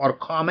questions or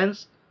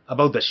comments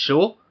about the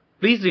show,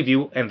 please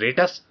review and rate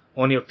us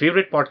on your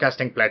favorite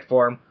podcasting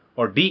platform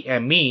or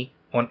DM me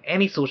on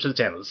any social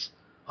channels.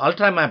 I'll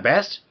try my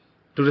best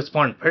to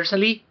respond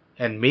personally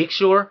and make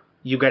sure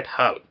you get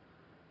help.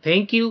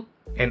 Thank you,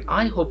 and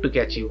I hope to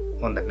catch you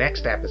on the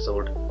next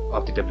episode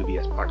of the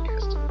WBS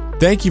Podcast.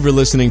 Thank you for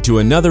listening to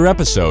another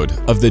episode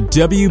of the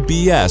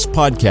WBS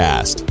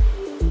Podcast.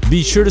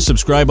 Be sure to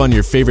subscribe on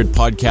your favorite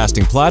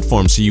podcasting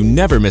platform so you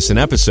never miss an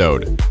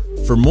episode.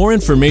 For more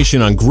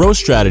information on growth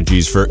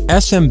strategies for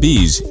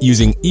SMBs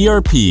using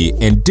ERP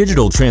and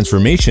digital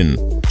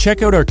transformation,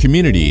 check out our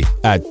community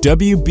at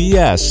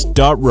WBS.rocks.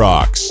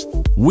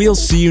 We'll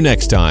see you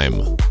next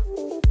time.